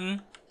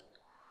hurting.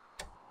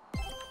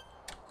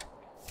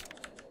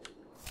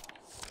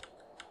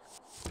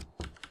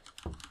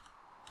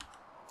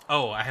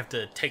 Oh, I have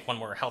to take one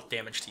more health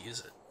damage to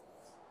use it.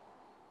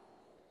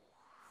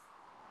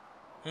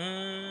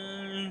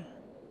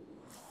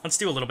 Let's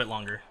do a little bit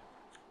longer.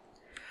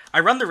 I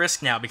run the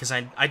risk now because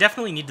I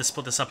definitely need to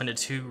split this up into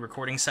 2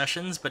 recording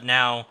sessions, but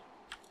now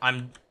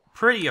I'm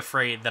pretty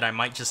afraid that I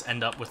might just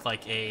end up with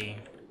like a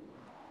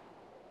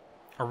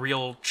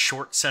real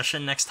short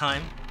session next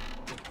time,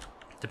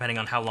 depending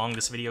on how long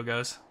this video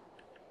goes.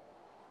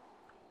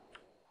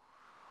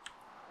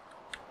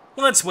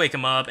 Let's wake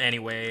him up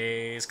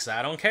anyways, because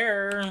I don't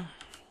care.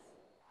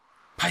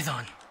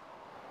 Python.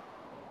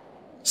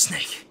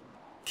 Snake.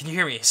 Can you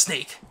hear me?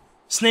 Snake.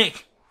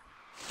 Snake!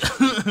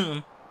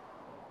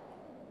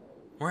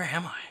 Where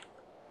am I?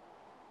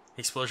 The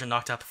explosion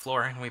knocked out the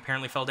floor, and we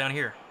apparently fell down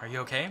here. Are you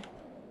okay?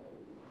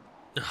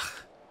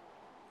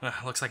 Ugh.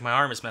 Looks like my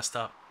arm is messed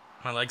up.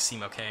 My legs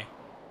seem okay.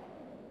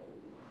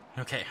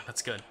 Okay,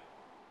 that's good.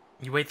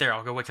 You wait there,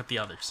 I'll go wake up the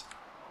others.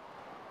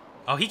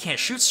 Oh, he can't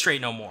shoot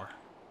straight no more.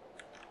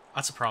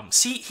 That's a problem.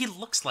 See, he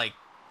looks like...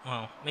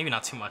 Well, maybe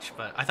not too much,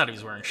 but I thought he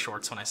was wearing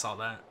shorts when I saw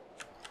that.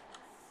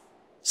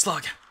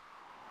 Slug!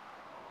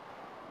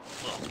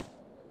 Ugh.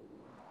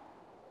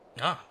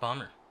 Ah,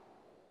 bomber.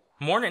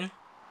 Morning!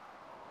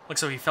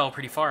 Looks like he fell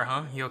pretty far,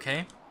 huh? You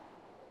okay?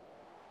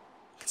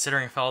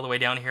 Considering I fell all the way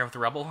down here with the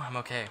rubble, I'm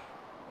okay.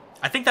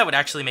 I think that would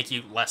actually make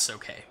you less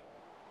okay.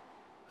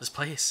 This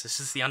place, is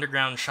this the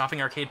underground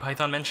shopping arcade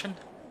Python mentioned?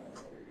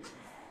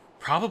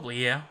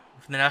 Probably, yeah.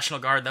 For the National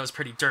Guard, that was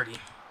pretty dirty.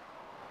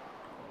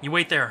 You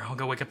wait there, I'll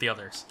go wake up the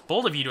others.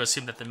 Bold of you to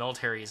assume that the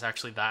military is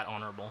actually that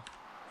honorable.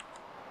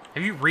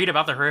 Have you read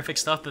about the horrific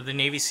stuff that the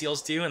Navy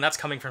SEALs do? And that's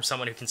coming from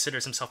someone who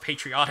considers himself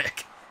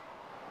patriotic.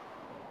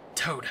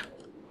 Toad.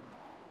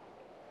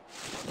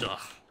 Ugh.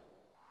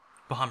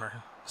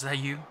 Bomber, is that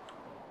you?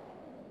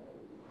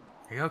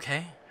 Are you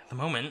okay? At the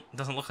moment, it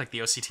doesn't look like the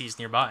OCT is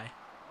nearby.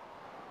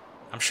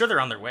 I'm sure they're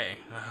on their way.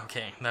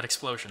 Okay, that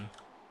explosion.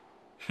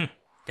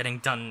 Getting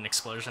done in an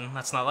explosion.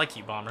 That's not like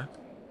you, Bomber.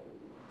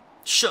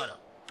 Shut up.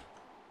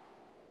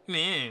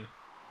 Man.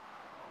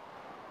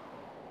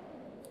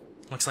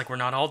 Looks like we're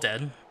not all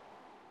dead.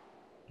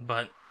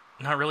 But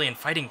not really in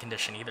fighting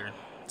condition either.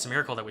 It's a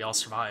miracle that we all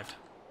survived.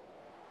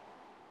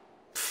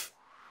 Pfft.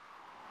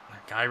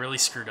 That guy really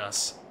screwed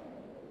us.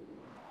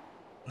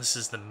 This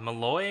is the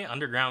Malloy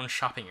Underground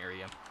Shopping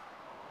Area.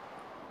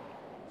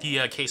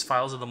 The case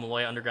files of the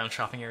Malloy Underground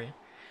Shopping Area.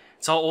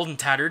 It's all old and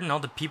tattered, and all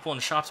the people in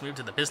the shops moved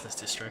to the business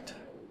district.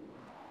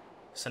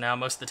 So now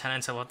most of the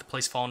tenants have let the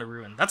place fall into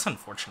ruin. That's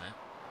unfortunate.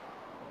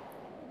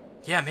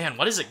 Yeah, man,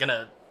 what is it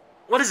gonna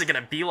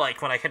be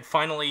like when I can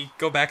finally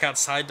go back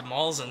outside to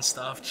malls and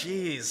stuff?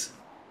 Jeez.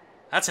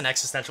 That's an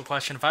existential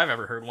question if I've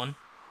ever heard one.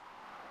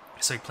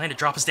 So he planned to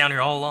drop us down here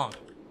all along.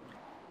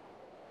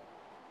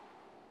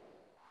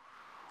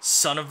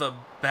 Son of a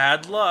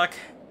bad luck.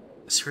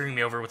 Screwing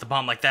me over with a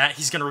bomb like that,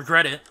 he's gonna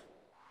regret it.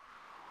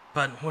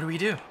 But what do we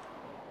do?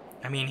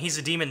 I mean, he's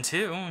a demon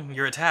too.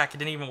 Your attack, it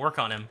didn't even work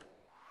on him.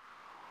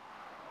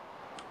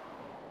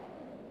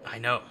 I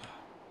know.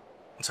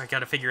 So I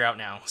gotta figure out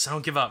now, so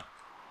don't give up.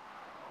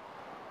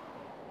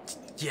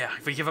 Yeah,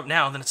 if we give up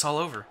now, then it's all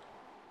over.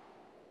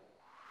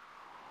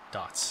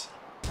 Dots.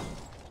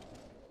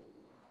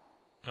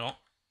 Oh.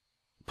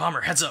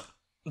 Bomber, heads up.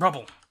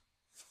 Rubble.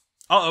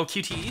 Uh-oh,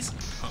 QTEs?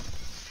 Huh.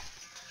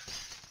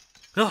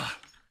 Ugh.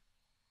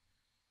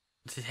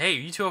 Hey, are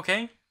you two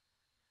okay?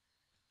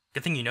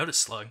 Good thing you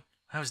noticed, Slug.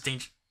 That was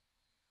dangerous.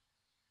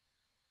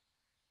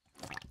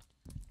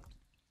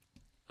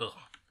 Ugh.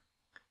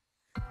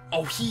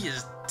 Oh, he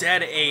is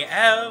dead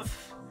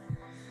AF!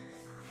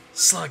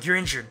 Slug, you're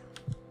injured.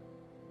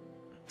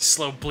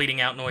 Slow bleeding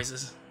out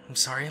noises. I'm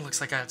sorry, it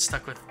looks like I got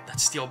stuck with that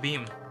steel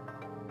beam.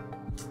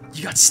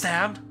 You got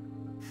stabbed?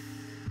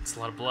 It's a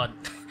lot of blood.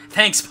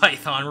 Thanks,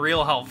 Python,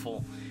 real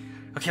helpful.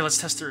 Okay, let's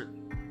test her.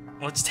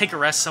 Let's take a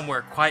rest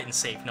somewhere quiet and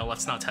safe. No,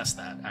 let's not test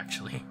that,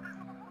 actually.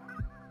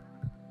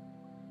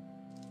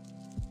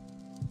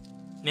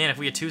 Man, if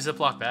we had 2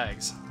 Ziploc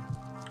bags.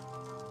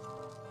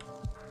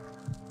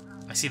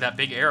 I see that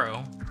big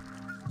arrow.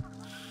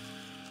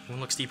 One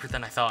looks deeper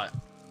than I thought.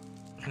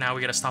 And now we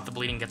gotta stop the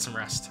bleeding and get some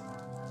rest.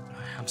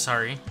 I'm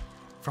sorry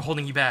for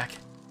holding you back.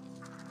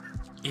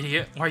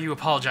 Idiot, why are you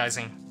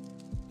apologizing?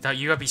 Without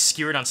you, I'd be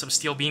skewered on some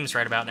steel beams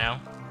right about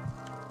now.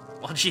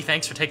 Well, gee,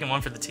 thanks for taking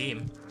one for the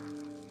team.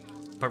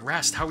 But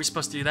rest, how are we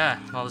supposed to do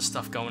that with all this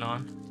stuff going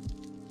on?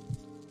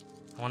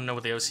 I want to know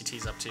what the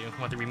OCT's up to.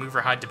 Whether we move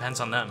or hide depends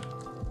on them.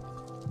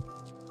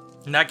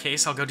 In that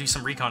case, I'll go do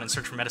some recon and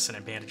search for medicine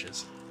and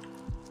bandages.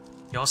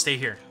 Y'all stay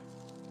here.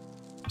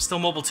 I'm still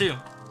mobile too.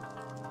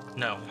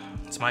 No,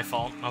 it's my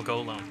fault. I'll go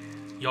alone.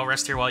 Y'all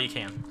rest here while you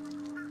can.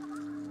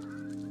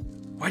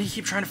 Why do you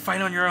keep trying to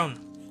fight on your own?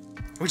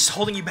 Are we just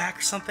holding you back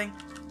or something?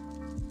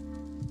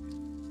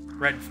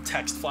 Red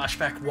text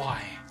flashback,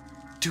 why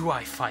do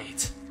I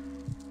fight?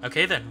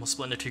 Okay then, we'll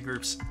split into 2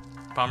 groups.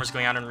 Bomber's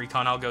going out on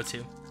recon, I'll go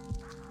too.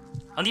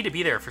 I'll need to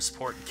be there for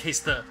support in case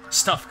the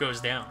stuff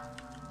goes down.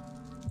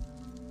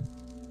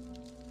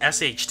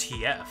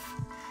 SHTF.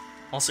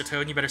 Also,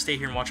 Toad, you better stay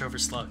here and watch over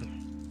Slug.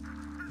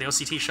 The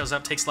OCT shows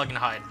up, take Slug and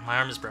hide. My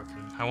arm is broken.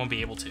 I won't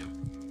be able to.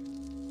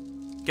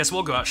 Guess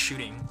we'll go out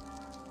shooting.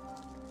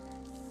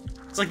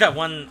 It's like that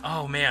one,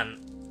 oh man.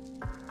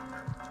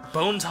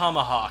 Bone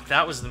Tomahawk,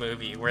 that was the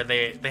movie where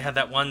they had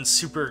that one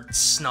super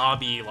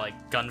snobby,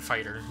 like,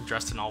 gunfighter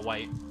dressed in all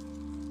white.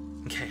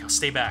 Okay, I'll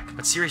stay back.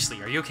 But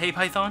seriously, are you okay,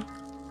 Python?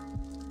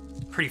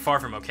 Pretty far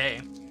from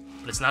okay,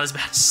 but it's not as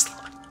bad as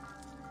Slug.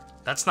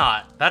 That's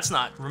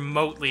not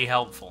remotely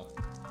helpful.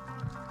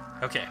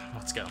 Okay,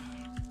 let's go.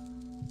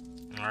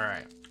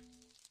 Alright.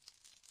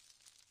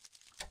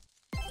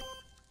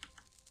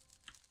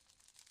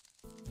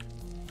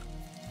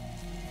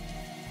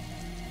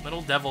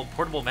 Little Devil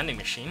portable vending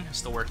machine is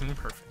still working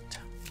perfect.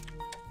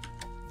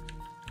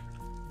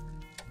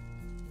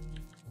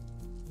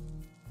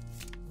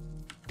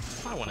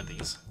 Buy one of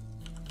these.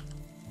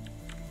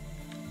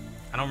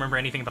 I don't remember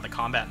anything about the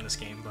combat in this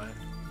game, but...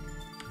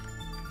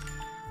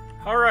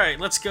 Alright,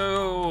 let's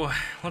go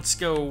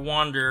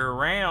wander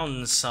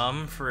around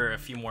some for a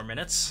few more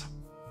minutes.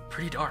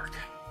 Pretty dark.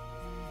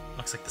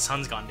 Looks like the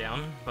sun's gone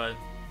down, but...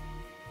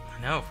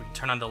 I know, if we can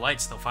turn on the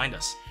lights, they'll find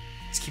us.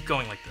 Let's keep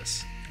going like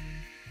this.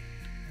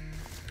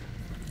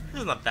 This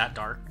is not that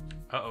dark.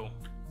 Uh-oh.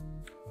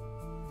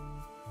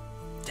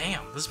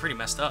 Damn, this is pretty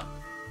messed up.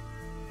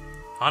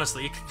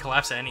 Honestly, it could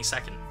collapse at any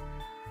second.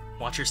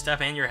 Watch your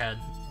step and your head.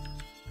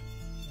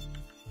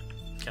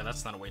 Okay,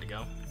 that's not a way to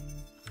go.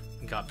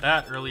 We got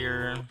that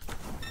earlier.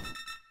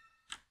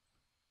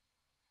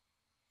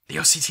 The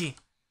OCT!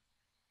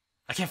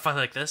 I can't fight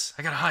like this.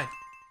 I gotta hide.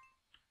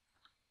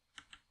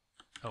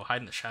 Oh,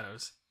 hide in the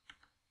shadows.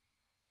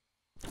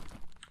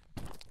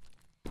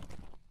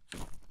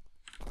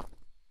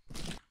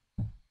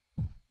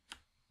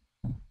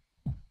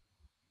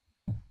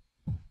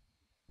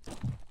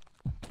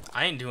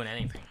 I ain't doing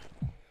anything.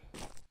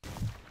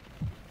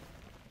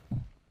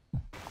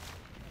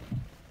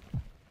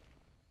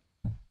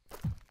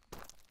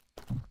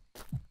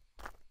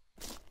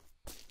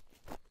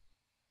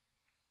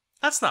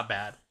 That's not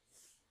bad.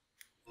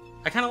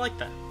 I kind of like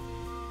that.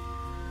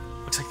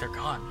 Looks like they're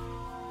gone.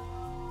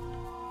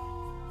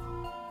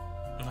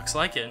 Looks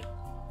like it.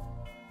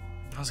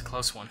 That was a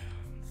close one.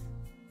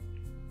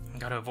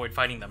 Gotta avoid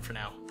fighting them for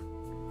now.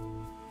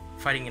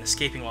 Fighting and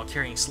escaping while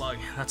carrying Slug,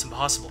 that's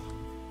impossible.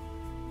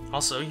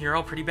 Also, you're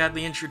all pretty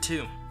badly injured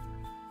too.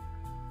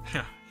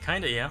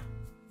 Kinda, yeah.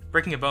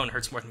 Breaking a bone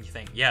hurts more than you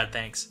think. Yeah,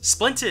 thanks.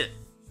 Splint it!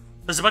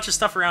 There's a bunch of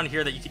stuff around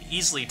here that you could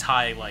easily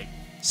tie, like,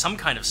 some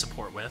kind of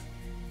support with.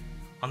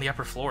 On the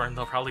upper floor, and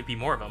there'll probably be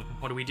more of them.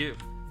 What do?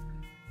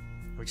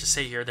 We just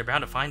stay here, they're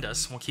bound to find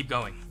us, we'll keep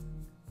going.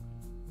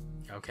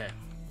 Okay.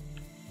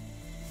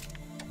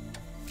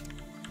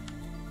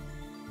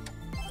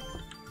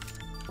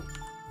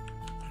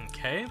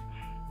 Okay.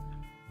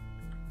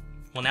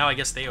 Well, now I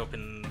guess they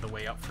open the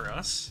way up for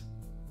us.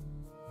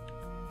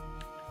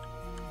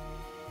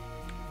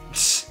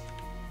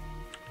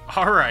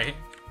 Alright.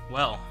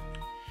 Well.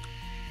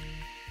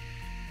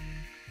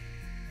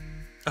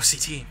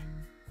 OCT.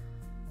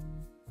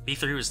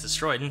 B3 was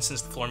destroyed, and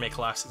since the floor may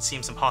collapse, it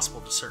seems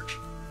impossible to search.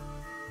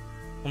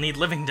 We'll need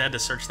living dead to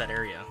search that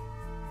area.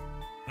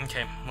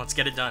 Okay, let's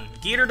get it done.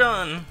 Get her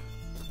done!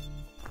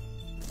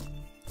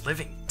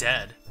 Living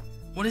dead?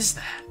 What is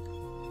that?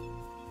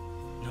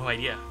 No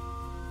idea.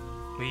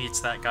 Maybe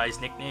it's that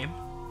guy's nickname?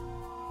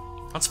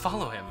 Let's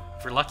follow him.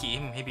 If we're lucky,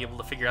 we may be able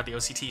to figure out the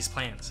OCT's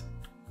plans.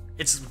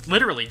 It's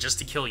literally just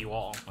to kill you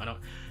all.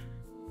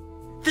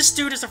 This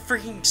dude is a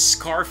freaking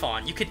scarf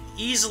on. You could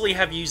easily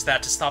have used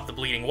that to stop the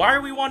bleeding. Why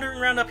are we wandering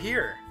around up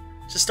here?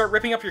 Just start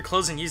ripping up your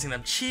clothes and using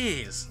them.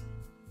 Jeez.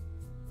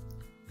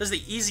 This is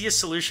the easiest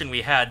solution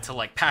we had to,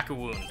 like, pack a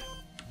wound.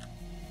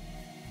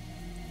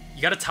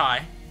 You got a tie.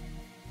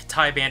 You can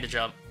tie a bandage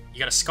up. You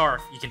got a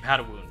scarf. You can pat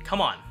a wound.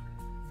 Come on.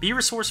 Be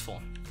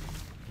resourceful.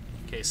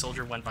 Okay,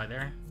 soldier went by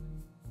there.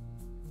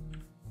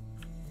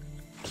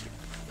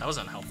 That was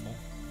unhelpful.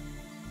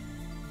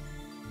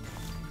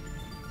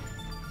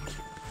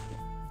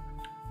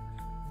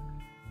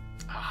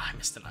 Ah, I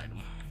missed an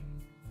item.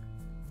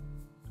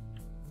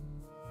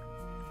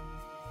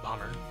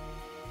 Bomber.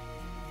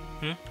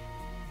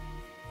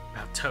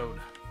 About Toad.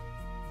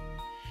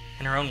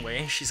 In her own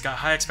way, she's got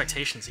high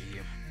expectations of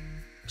you.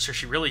 So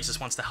she really just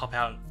wants to help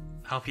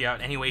you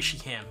out any way she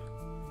can.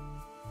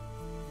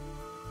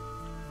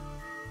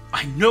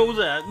 I know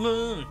that!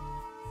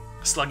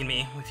 Slug and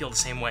me, we feel the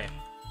same way.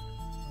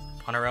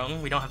 On our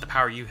own, we don't have the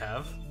power you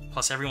have.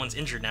 Plus, everyone's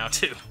injured now,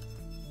 too.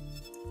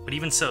 But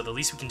even so, the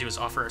least we can do is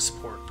offer our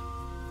support.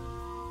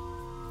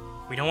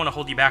 We don't want to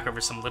hold you back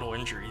over some little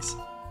injuries.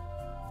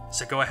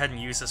 So go ahead and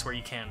use us where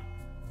you can.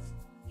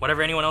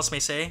 Whatever anyone else may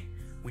say,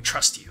 we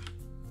trust you.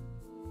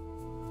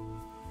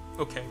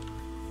 Okay.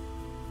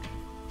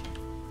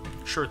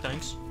 Sure,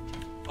 thanks.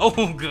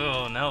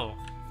 Oh, no.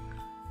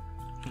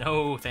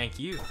 No, thank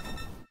you.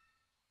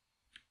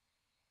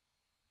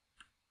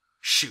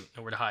 Shoot,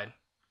 nowhere to hide.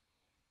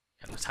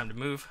 Got no time to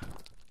move.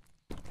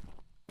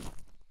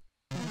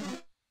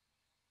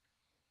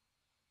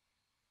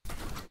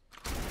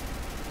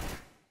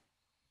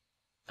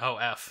 Oh,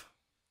 F.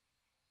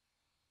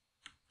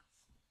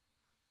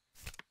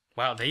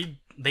 Wow, they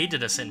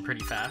did us in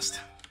pretty fast.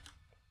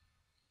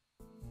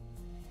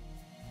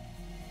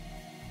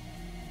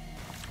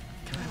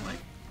 Can I, like,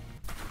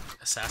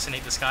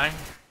 assassinate this guy?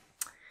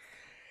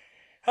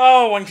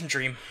 Oh, one can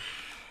dream.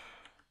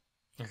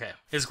 Okay,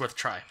 it's worth a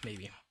try,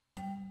 maybe.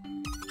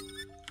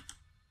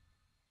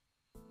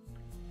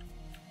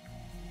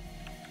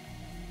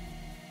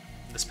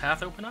 This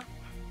path open up?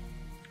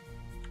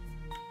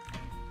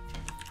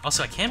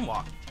 Also, I can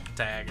walk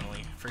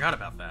diagonally. Forgot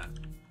about that.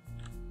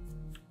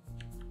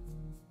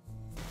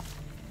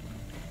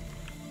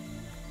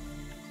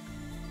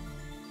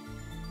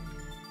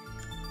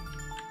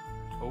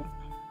 Oh.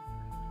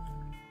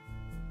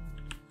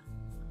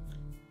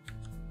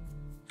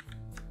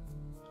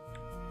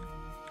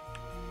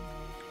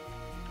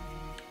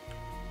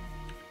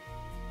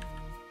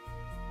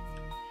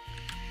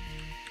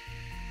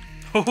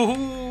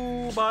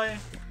 Oh, bye.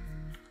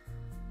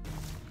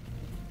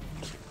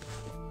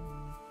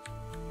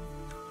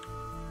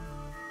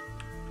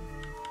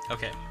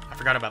 Okay, I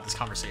forgot about this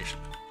conversation.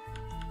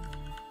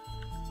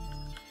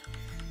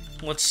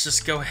 Let's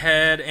just go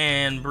ahead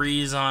and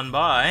breeze on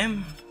by.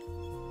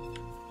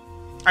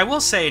 I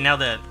will say, now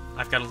that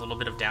I've got a little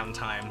bit of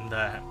downtime,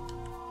 that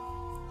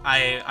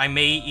I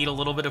may eat a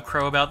little bit of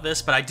crow about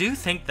this, but I do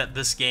think that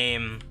this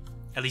game,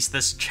 at least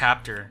this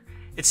chapter,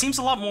 it seems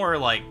a lot more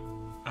like,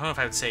 I don't know if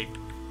I would say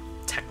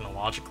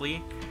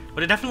technologically,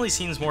 but it definitely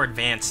seems more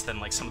advanced than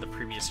like some of the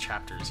previous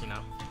chapters, you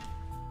know?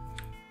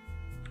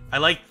 I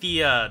like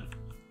the,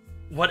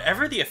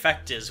 whatever the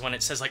effect is when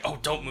it says like, oh,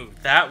 don't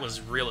move, that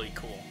was really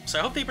cool. So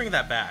I hope they bring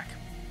that back.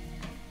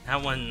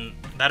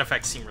 That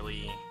effect seemed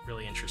really,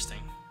 really interesting.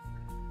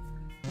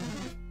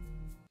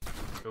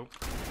 Oh,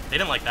 they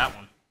didn't like that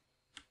one.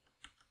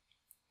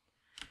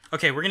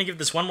 Okay, we're gonna give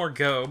this one more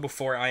go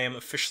before I am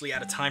officially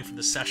out of time for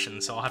this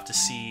session, so I'll have to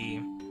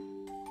see...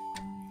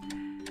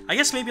 I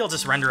guess maybe I'll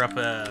just render up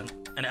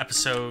an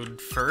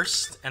episode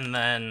first, and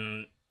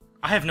then...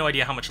 I have no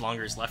idea how much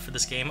longer is left for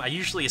this game. I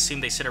usually assume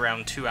they sit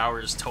around 2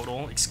 hours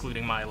total,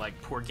 excluding my, like,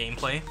 poor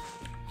gameplay.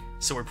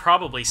 So we're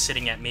probably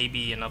sitting at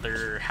maybe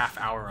another half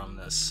hour on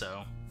this,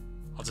 so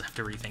I'll just have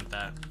to rethink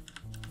that.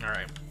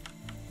 Alright.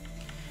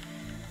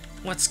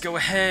 Let's go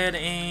ahead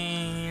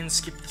and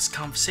skip this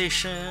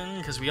conversation,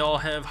 because we all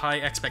have high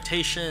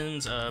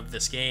expectations of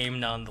this game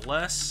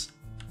nonetheless.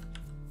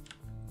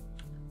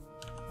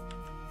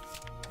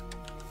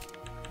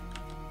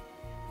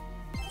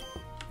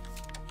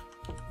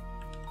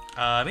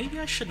 Maybe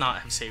I should not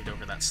have saved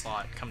over that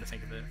slot, come to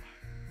think of it.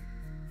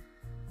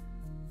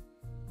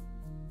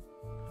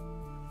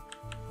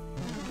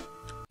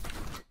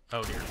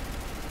 Oh dear.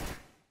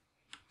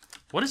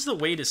 What is the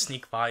way to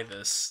sneak by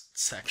this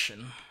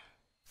section?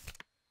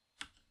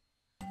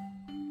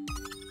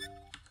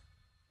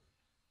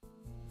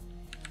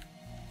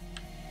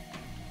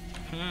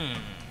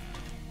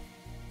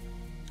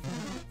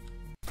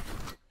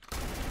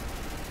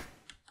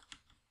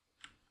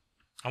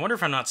 I wonder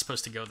if I'm not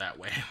supposed to go that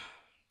way.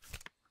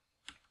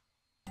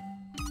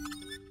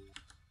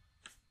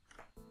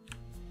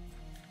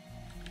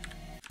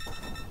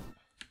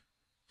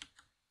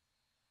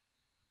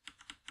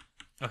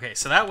 Okay,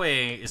 so that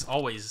way is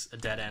always a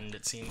dead end,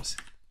 it seems.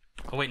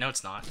 Oh wait, no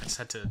it's not. I just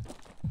had to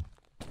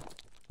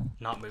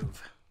not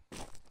move.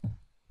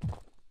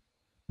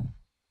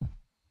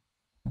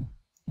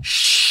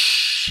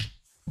 Shh!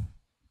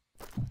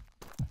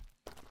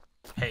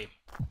 Hey,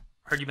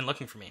 heard you've been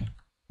looking for me.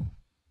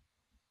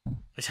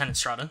 Lieutenant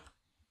Strada.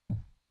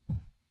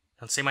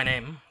 Don't say my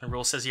name. The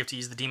rule says you have to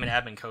use the demon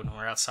admin code when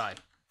we're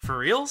outside. For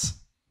reals?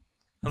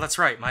 Oh, that's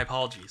right. My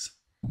apologies.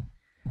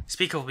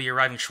 Speaker will be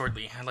arriving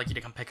shortly. I'd like you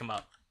to come pick him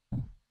up.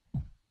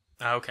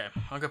 Okay,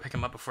 I'll go pick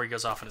him up before he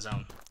goes off on his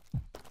own.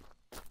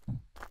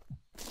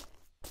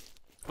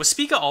 Was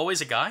Spica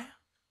always a guy?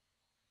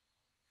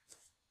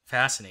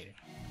 Fascinating.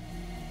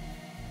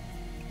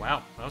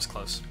 Wow, that was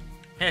close.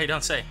 Hey,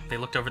 don't say. They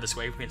looked over this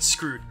way. We've been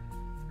screwed.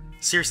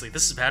 Seriously,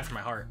 this is bad for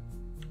my heart.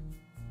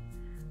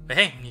 But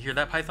hey, you hear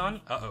that,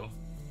 Python? Uh-oh.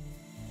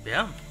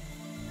 Yeah.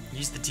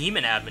 Use the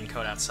demon admin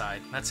code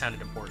outside. That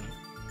sounded important.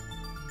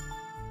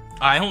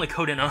 I only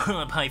code in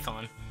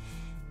Python.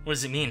 What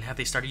does it mean? Have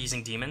they started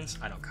using demons?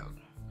 I don't code.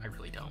 I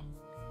really don't.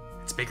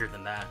 It's bigger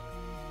than that.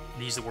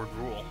 They use the word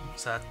rule,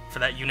 so that, for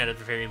that unit at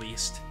the very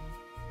least.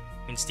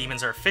 It means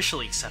demons are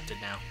officially accepted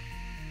now.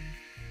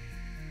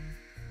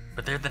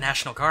 But they're the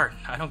National Guard.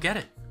 I don't get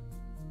it.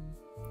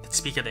 That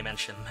Speaker they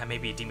mentioned, that may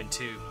be a demon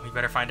too. We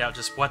better find out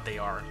just what they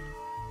are.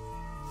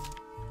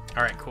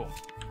 Alright, cool.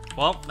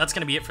 Well, that's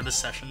gonna be it for this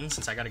session,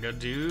 since I gotta go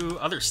do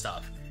other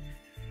stuff.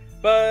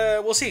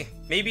 But we'll see.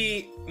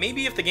 Maybe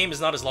if the game is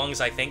not as long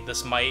as I think,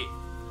 this might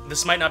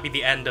not be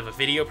the end of a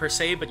video per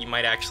se, but you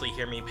might actually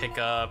hear me pick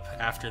up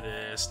after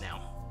this now.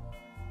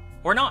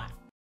 Or not.